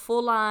make a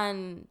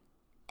full-on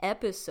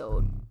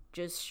episode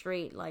just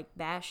straight like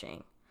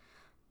bashing,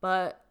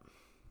 but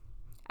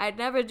I'd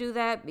never do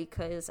that,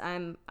 because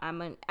I'm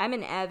an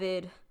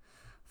avid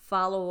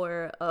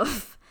follower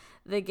of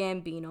the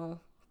Gambino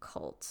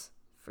cult,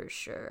 for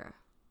sure.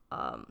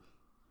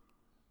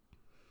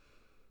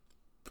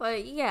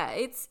 But yeah,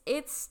 it's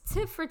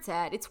tit for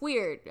tat. It's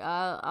weird.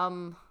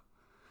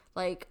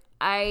 Like,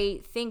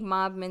 I think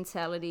mob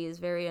mentality is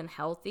very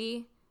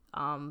unhealthy.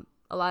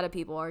 A lot of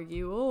people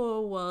argue,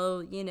 oh,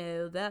 well, you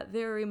know, that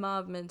very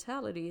mob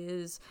mentality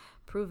is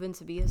proven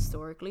to be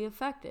historically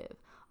effective.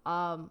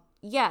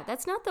 Yeah,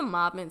 that's not the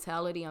mob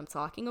mentality I'm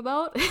talking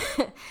about.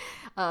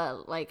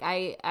 Like,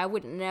 I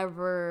would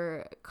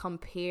never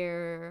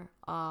compare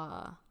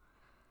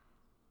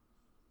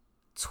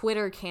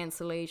Twitter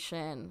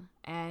cancellation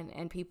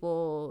and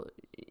people,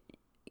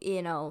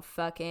 you know,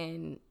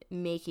 fucking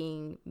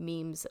making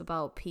memes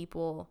about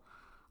people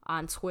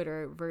on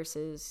Twitter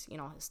versus,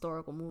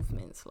 historical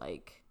movements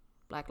like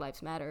Black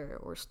Lives Matter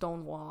or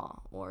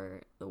Stonewall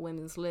or the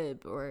Women's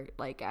Lib, or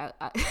like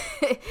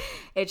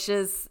it's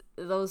just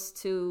those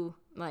two,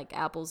 like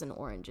apples and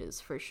oranges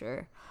for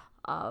sure.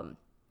 But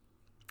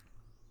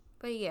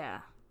yeah,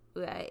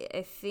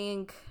 I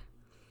think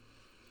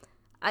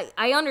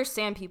I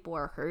understand people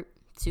are hurt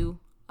too,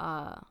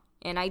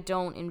 and I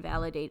don't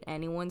invalidate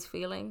anyone's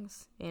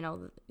feelings.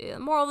 The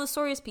moral of the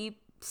story is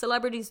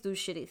celebrities do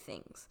shitty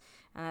things,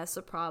 and that's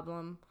the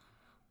problem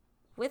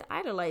with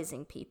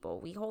idolizing people.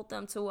 We hold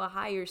them to a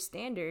higher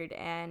standard,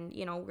 and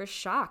we're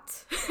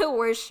shocked.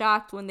 We're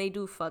shocked when they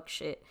do fuck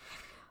shit.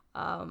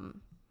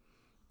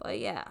 But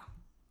yeah,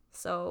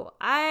 so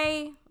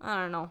I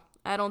don't know.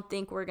 I don't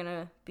think we're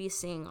gonna be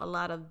seeing a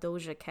lot of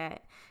Doja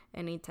Cat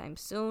anytime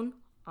soon.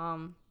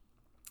 And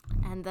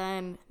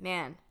then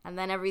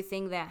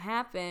everything that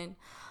happened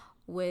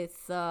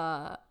with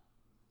the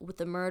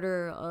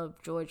murder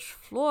of George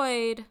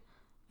Floyd,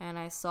 and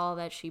I saw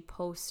that she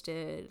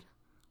posted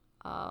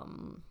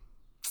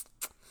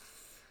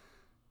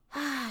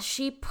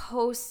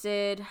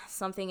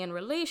something in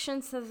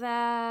relation to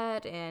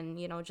that,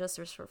 and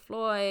justice for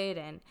Floyd,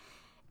 and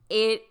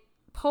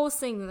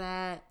posting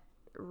that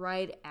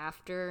right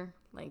after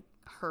like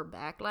her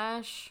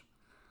backlash.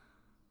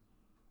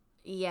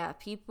 Yeah,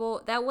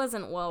 people, that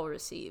wasn't well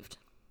received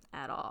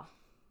at all.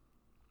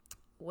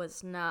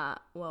 Was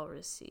not well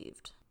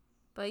received.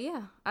 But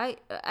yeah,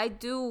 I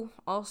do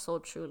also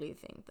truly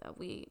think that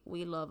we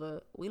love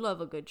a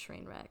good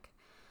train wreck.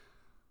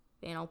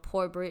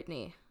 Poor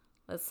Britney.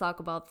 Let's talk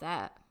about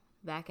that.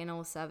 Back in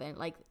 2007,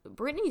 like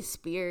Britney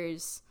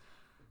Spears,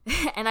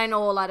 and I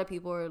know a lot of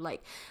people are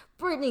like,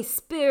 Britney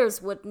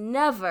Spears would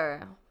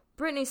never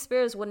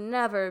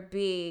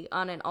be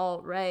on an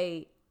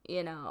alt-right,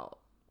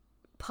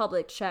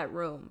 public chat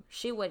room.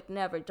 She would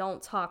never.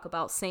 Don't talk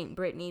about Saint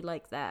Britney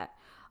like that.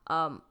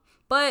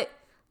 But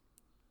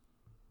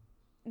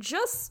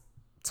just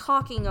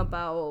talking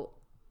about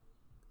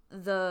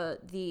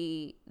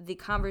the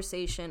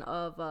conversation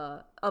of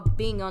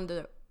being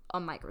under a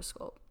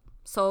microscope.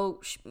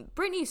 So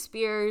Britney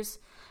Spears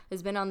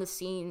has been on the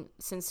scene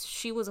since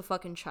she was a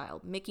fucking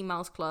child. Mickey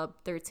Mouse Club,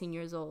 13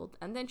 years old.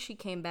 And then she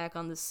came back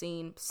on the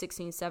scene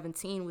 16,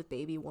 17 with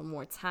Baby One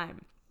More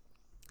Time.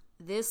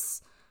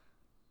 This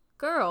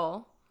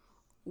girl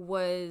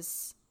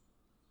was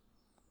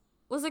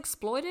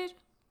exploited,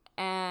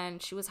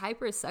 and she was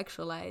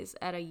hypersexualized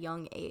at a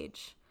young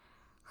age.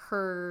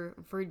 Her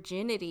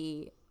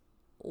virginity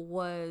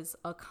was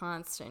a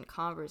constant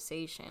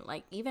conversation.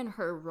 Like, even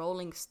her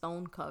Rolling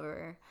Stone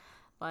cover,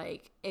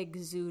 like,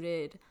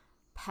 exuded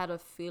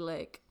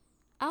pedophilic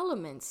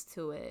elements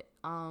to it.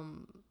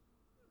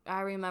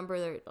 I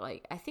remember,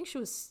 like,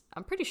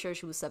 I'm pretty sure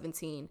she was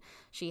 17.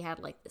 She had,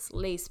 like, this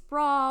lace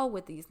bra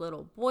with these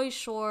little boy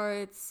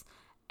shorts,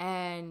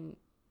 and,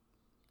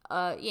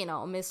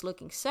 Miss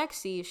Looking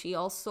Sexy, she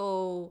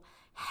also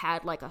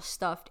had, like, a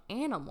stuffed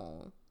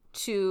animal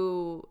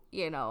to,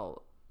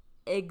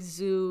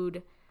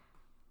 exude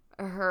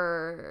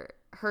her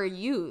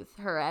youth,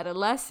 her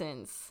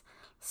adolescence.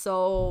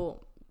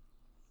 So,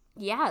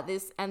 yeah,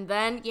 and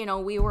then,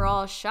 we were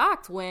all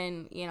shocked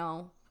when,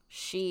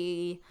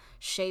 she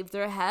shaved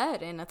her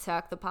head and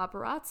attacked the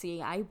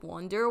paparazzi. I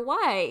wonder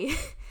why.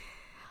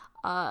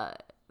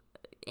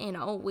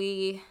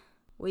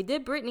 We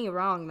did Britney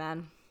wrong,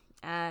 man.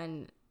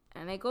 And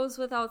it goes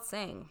without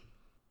saying.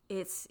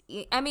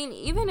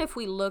 Even if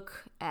we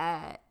look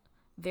at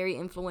very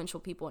influential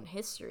people in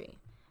history,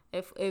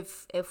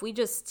 if we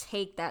just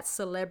take that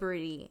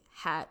celebrity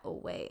hat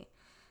away,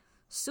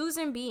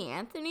 Susan B.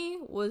 Anthony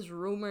was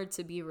rumored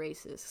to be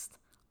racist.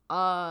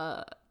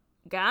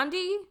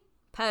 Gandhi,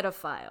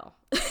 pedophile.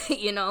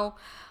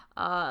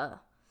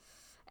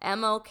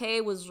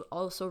 MLK was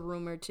also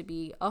rumored to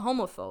be a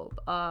homophobe.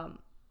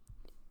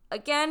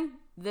 Again,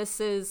 this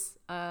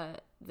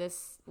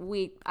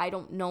week, I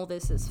don't know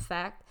this is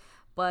fact,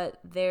 but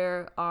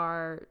there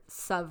are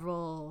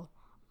several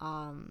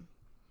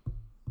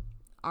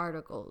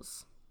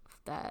articles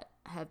that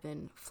have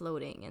been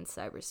floating in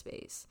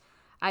cyberspace.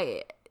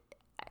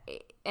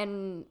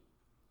 And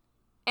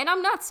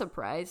I'm not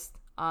surprised.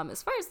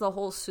 As far as the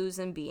whole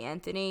Susan B.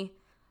 Anthony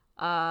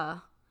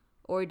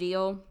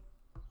ordeal,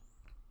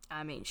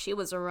 she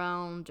was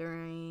around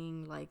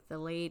during like the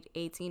late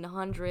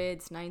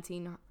 1800s,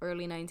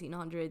 early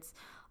 1900s.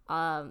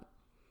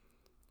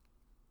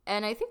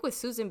 And I think with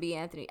Susan B.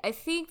 Anthony, I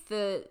think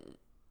the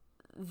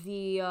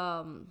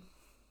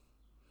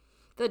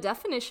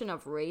definition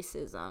of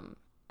racism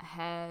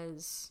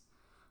has,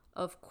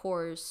 of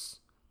course,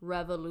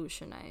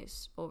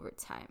 revolutionized over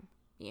time.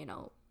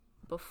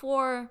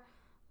 Before,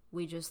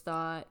 we just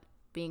thought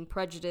being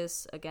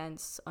prejudiced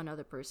against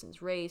another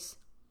person's race,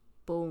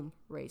 boom,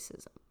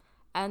 racism.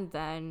 And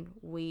then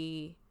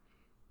we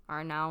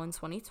are now in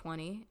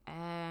 2020,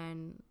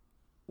 and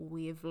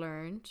we've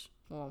learned,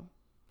 well,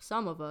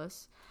 some of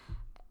us,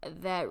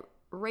 that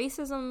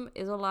racism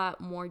is a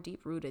lot more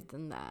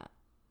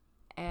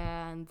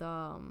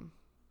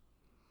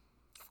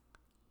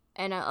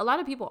And a lot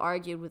of people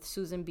argued with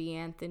Susan B.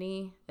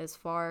 Anthony as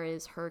far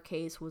as her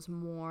case was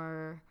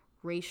more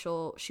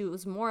racial. She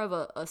was more of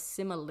a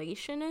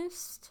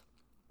assimilationist.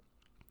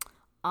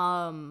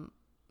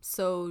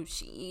 So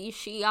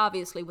she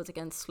obviously was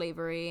against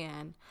slavery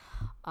and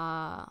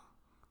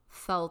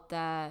felt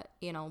that,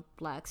 you know,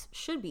 blacks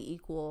should be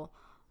equal.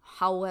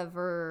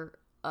 However,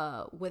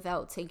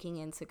 without taking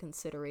into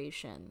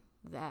consideration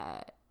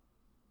that,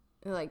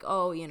 like,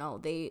 oh, you know,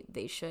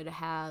 they should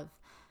have,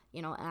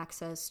 you know,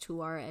 access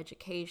to our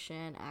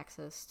education,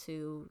 access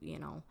to, you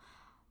know,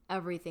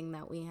 everything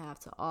that we have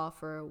to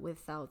offer,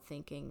 without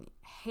thinking,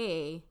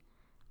 hey,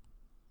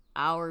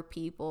 our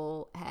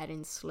people had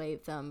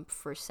enslaved them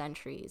for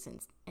centuries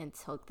and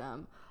took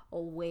them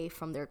away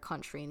from their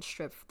country and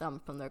stripped them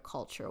from their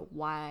culture.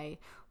 Why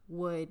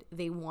would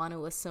they want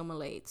to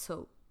assimilate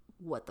to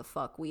what the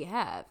fuck we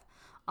have?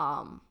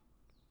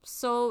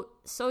 So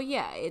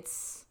yeah,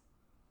 it's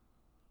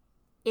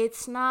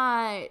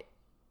not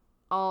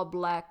all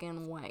black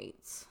and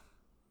white.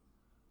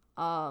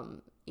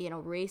 You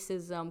know,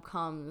 racism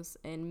comes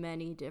in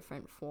many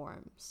different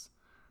forms.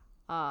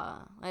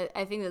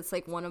 I think that's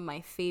like one of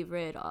my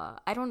favorite,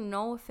 I don't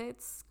know if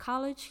it's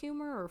College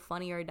Humor or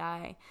Funny or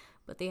Die,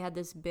 but they had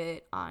this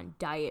bit on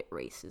diet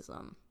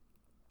racism.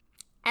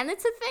 And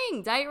it's a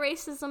thing. Diet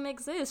racism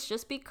exists.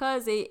 Just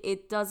because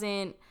it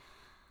doesn't,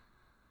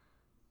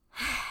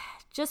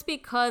 just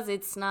because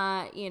it's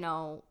not, you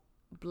know,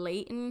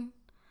 blatant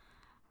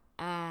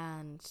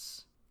and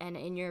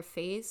in your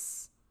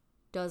face,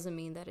 doesn't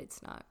mean that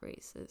it's not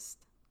racist.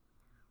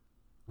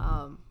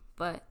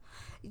 But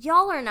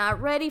y'all are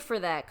not ready for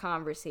that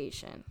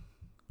conversation.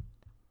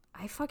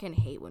 I fucking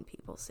hate when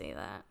people say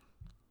that.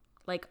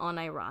 Like,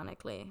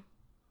 unironically.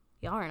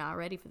 Y'all are not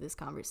ready for this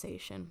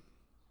conversation.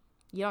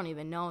 You don't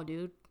even know,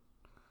 dude.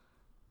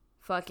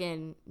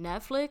 Fucking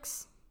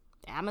Netflix,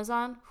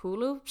 Amazon,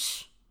 Hulu,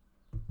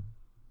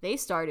 they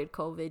started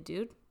COVID,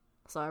 dude.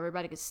 So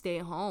everybody could stay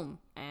home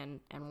and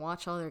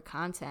watch all their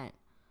content.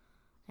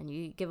 And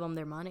you give them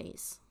their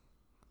monies.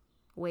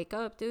 Wake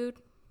up, dude.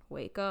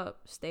 Wake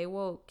up. Stay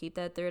woke. Keep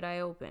that third eye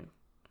open.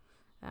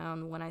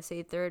 When I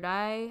say third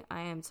eye,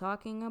 I am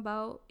talking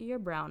about your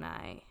brown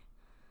eye.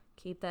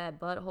 Keep that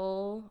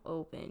butthole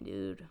open,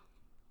 dude.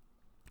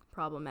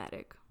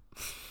 Problematic.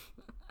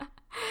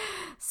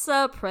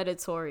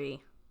 Predatory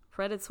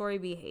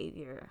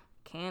behavior.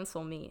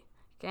 Cancel me,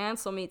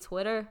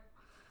 Twitter.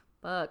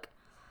 Fuck.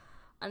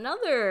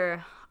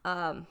 Another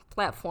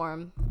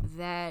platform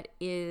that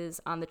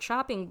is on the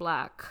chopping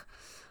block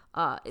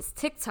is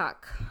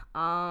TikTok.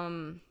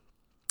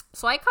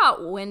 So I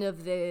caught wind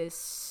of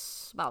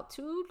this about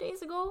 2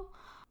 days ago,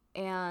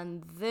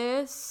 and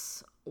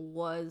this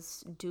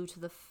was due to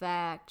the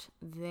fact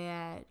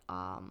that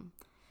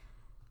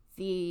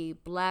the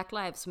Black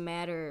Lives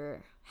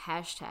Matter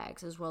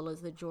hashtags, as well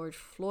as the George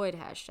Floyd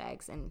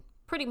hashtags, and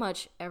pretty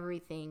much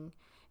everything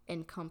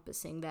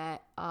encompassing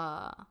that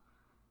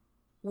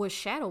was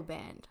shadow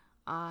banned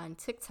on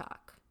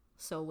TikTok.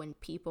 So when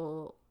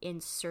people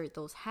insert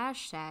those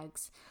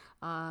hashtags,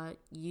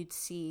 you'd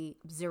see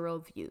 0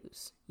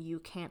 views. You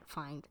can't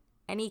find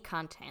any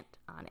content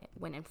on it,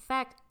 when in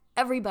fact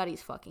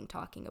everybody's fucking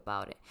talking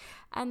about it.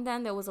 And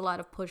then there was a lot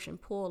of push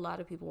and pull. A lot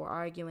of people were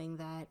arguing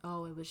that,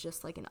 oh, it was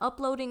just like an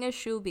uploading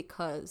issue,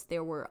 because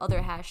there were other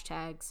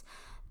hashtags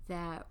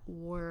that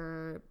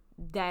were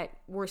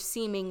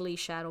seemingly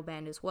shadow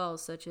banned as well,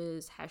 such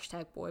as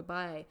hashtag boy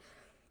bye,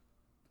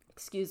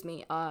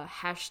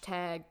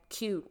 hashtag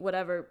cute,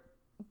 whatever.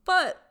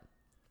 But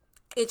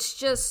it's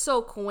just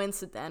so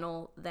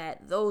coincidental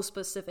that those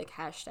specific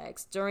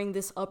hashtags during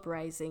this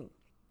uprising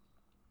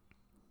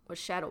was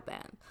shadow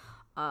banned.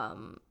 A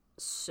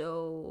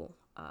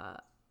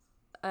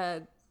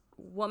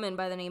woman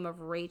by the name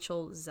of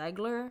Rachel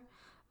Zegler,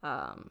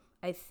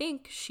 I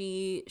think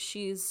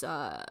she's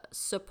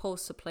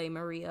supposed to play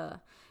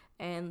Maria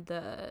in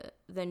the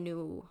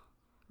new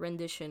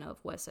rendition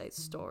of West Side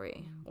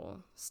Story,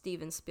 well,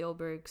 Steven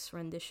Spielberg's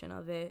rendition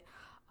of it.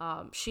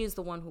 She's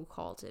the one who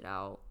called it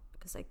out,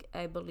 because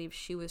I believe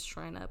she was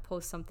trying to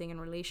post something in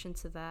relation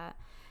to that,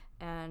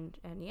 and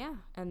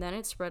then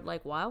it spread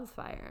like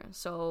wildfire.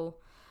 So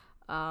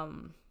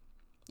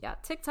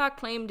TikTok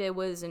claimed it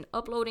was an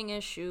uploading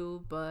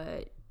issue,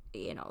 but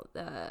you know,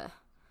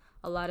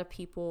 a lot of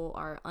people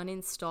are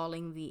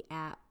uninstalling the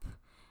app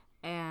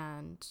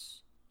and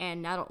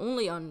not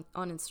only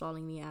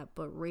uninstalling the app,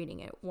 but rating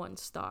it 1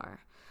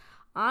 star.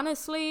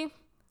 Honestly,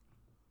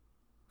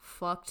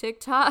 fuck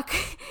TikTok.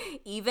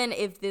 Even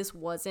if this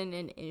wasn't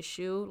an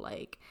issue,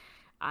 like,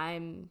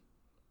 I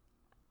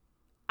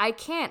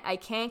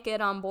can't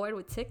get on board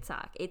with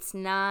TikTok. It's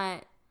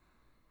not,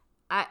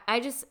 I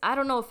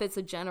don't know if it's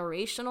a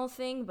generational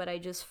thing, but I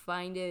just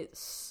find it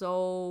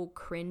so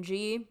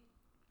cringy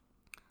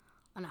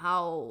on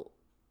how,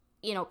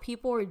 you know,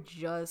 people are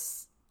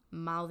just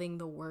mouthing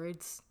the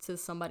words to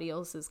somebody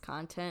else's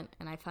content,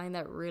 and I find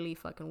that really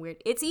fucking weird.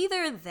 It's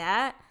either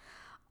that,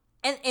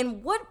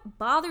 and what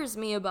bothers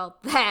me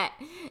about that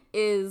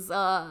is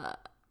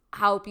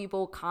how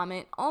people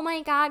comment, oh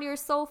my god, you're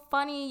so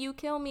funny, you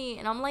kill me.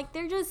 And I'm like,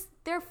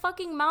 they're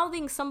fucking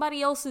mouthing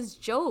somebody else's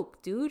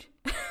joke, dude.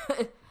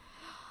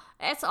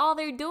 That's all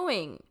they're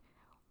doing.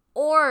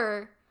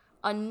 Or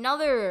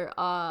another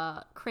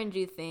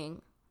cringy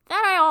thing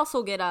that I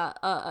also get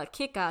a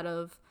kick out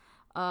of,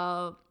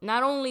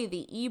 not only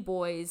the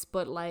e-boys,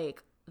 but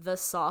like the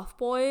soft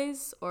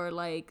boys, or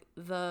like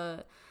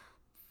the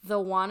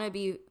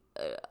wannabe,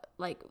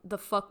 like the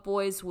fuck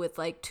boys with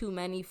like too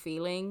many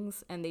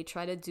feelings, and they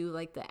try to do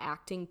like the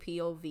acting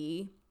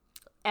POV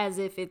as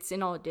if it's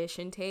an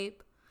audition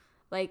tape.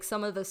 Like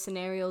some of the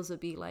scenarios would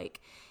be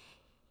like,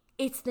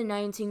 it's the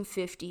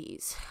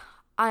 1950s.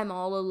 I'm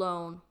all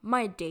alone.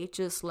 My date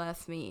just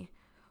left me.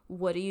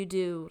 What do you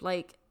do?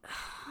 Like,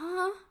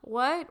 huh?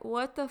 What?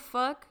 What the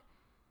fuck?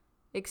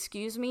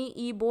 Excuse me,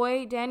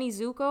 e-boy Danny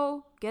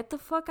Zuko? Get the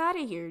fuck out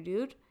of here,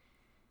 dude.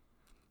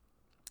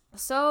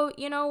 So,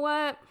 you know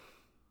what?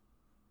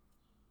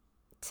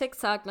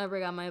 TikTok never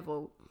got my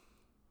vote.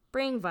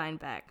 Bring Vine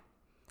back.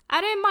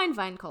 I didn't mind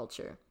Vine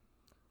culture.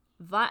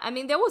 I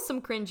mean, there was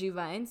some cringy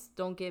Vines,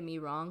 don't get me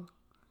wrong.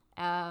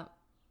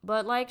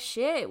 But like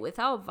shit,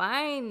 without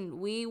Vine,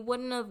 we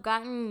wouldn't have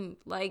gotten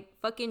like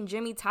fucking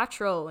Jimmy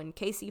Tatro and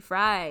Casey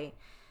Fry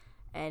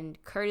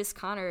and Curtis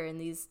Connor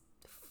and these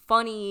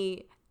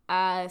funny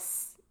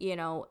ass,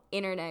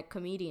 internet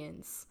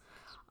comedians.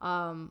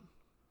 And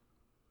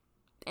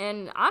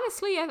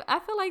honestly, I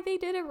feel like they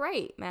did it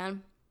right,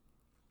 man.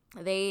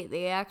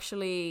 They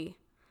actually,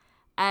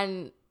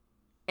 and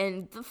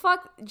the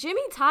fuck,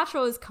 Jimmy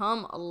Tatro has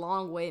come a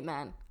long way,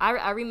 man.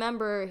 I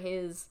remember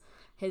his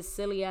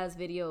silly ass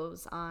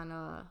videos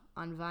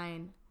on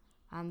Vine,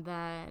 and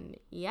then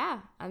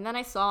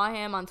I saw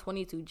him on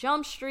 22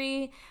 Jump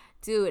Street,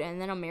 dude,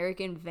 and then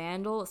American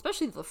Vandal,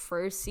 especially the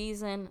first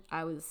season.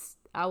 I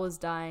was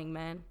dying,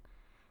 man.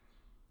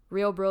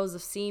 Real Bros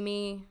of See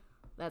Me,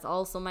 that's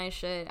also my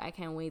shit. I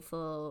can't wait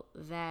till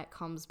that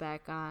comes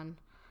back on.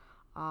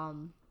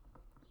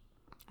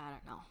 I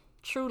don't know.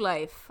 True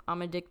Life.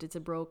 I'm addicted to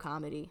bro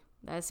comedy.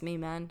 That's me,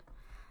 man.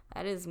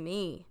 That is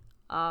me.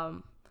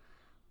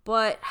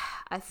 But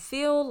I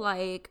feel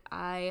like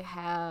I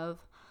have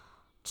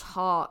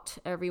talked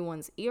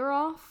everyone's ear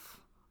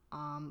off.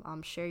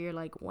 I'm sure you're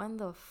like, when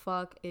the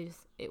fuck is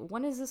it?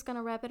 When is this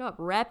gonna wrap it up?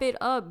 Wrap it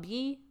up,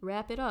 B.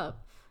 Wrap it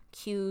up.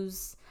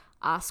 Cues,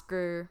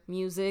 Oscar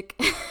music.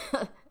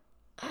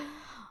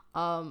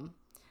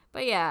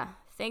 But yeah,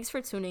 thanks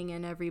for tuning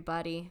in,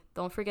 everybody.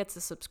 Don't forget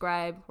to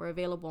subscribe. We're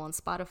available on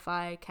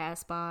Spotify,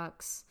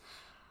 Castbox.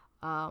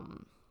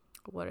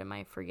 What am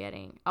I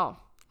forgetting? Oh,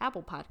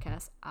 Apple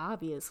Podcasts,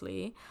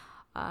 obviously.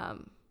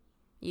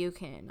 You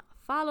can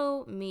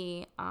follow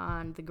me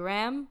on the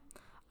gram,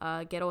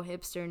 Ghetto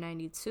Hipster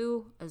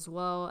 92, as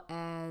well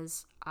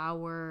as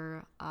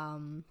our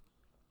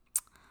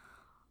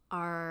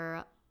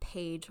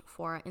page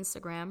for our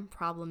Instagram,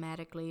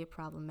 Problematically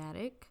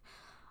Problematic.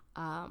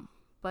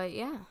 But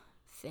yeah,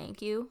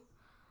 thank you.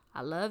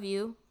 I love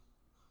you.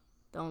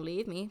 Don't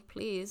leave me,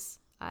 please.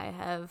 I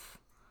have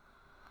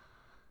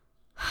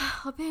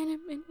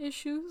abandonment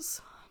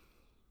issues.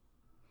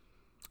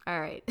 All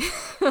right.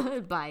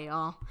 Bye,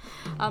 y'all.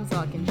 I'm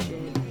talking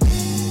shit.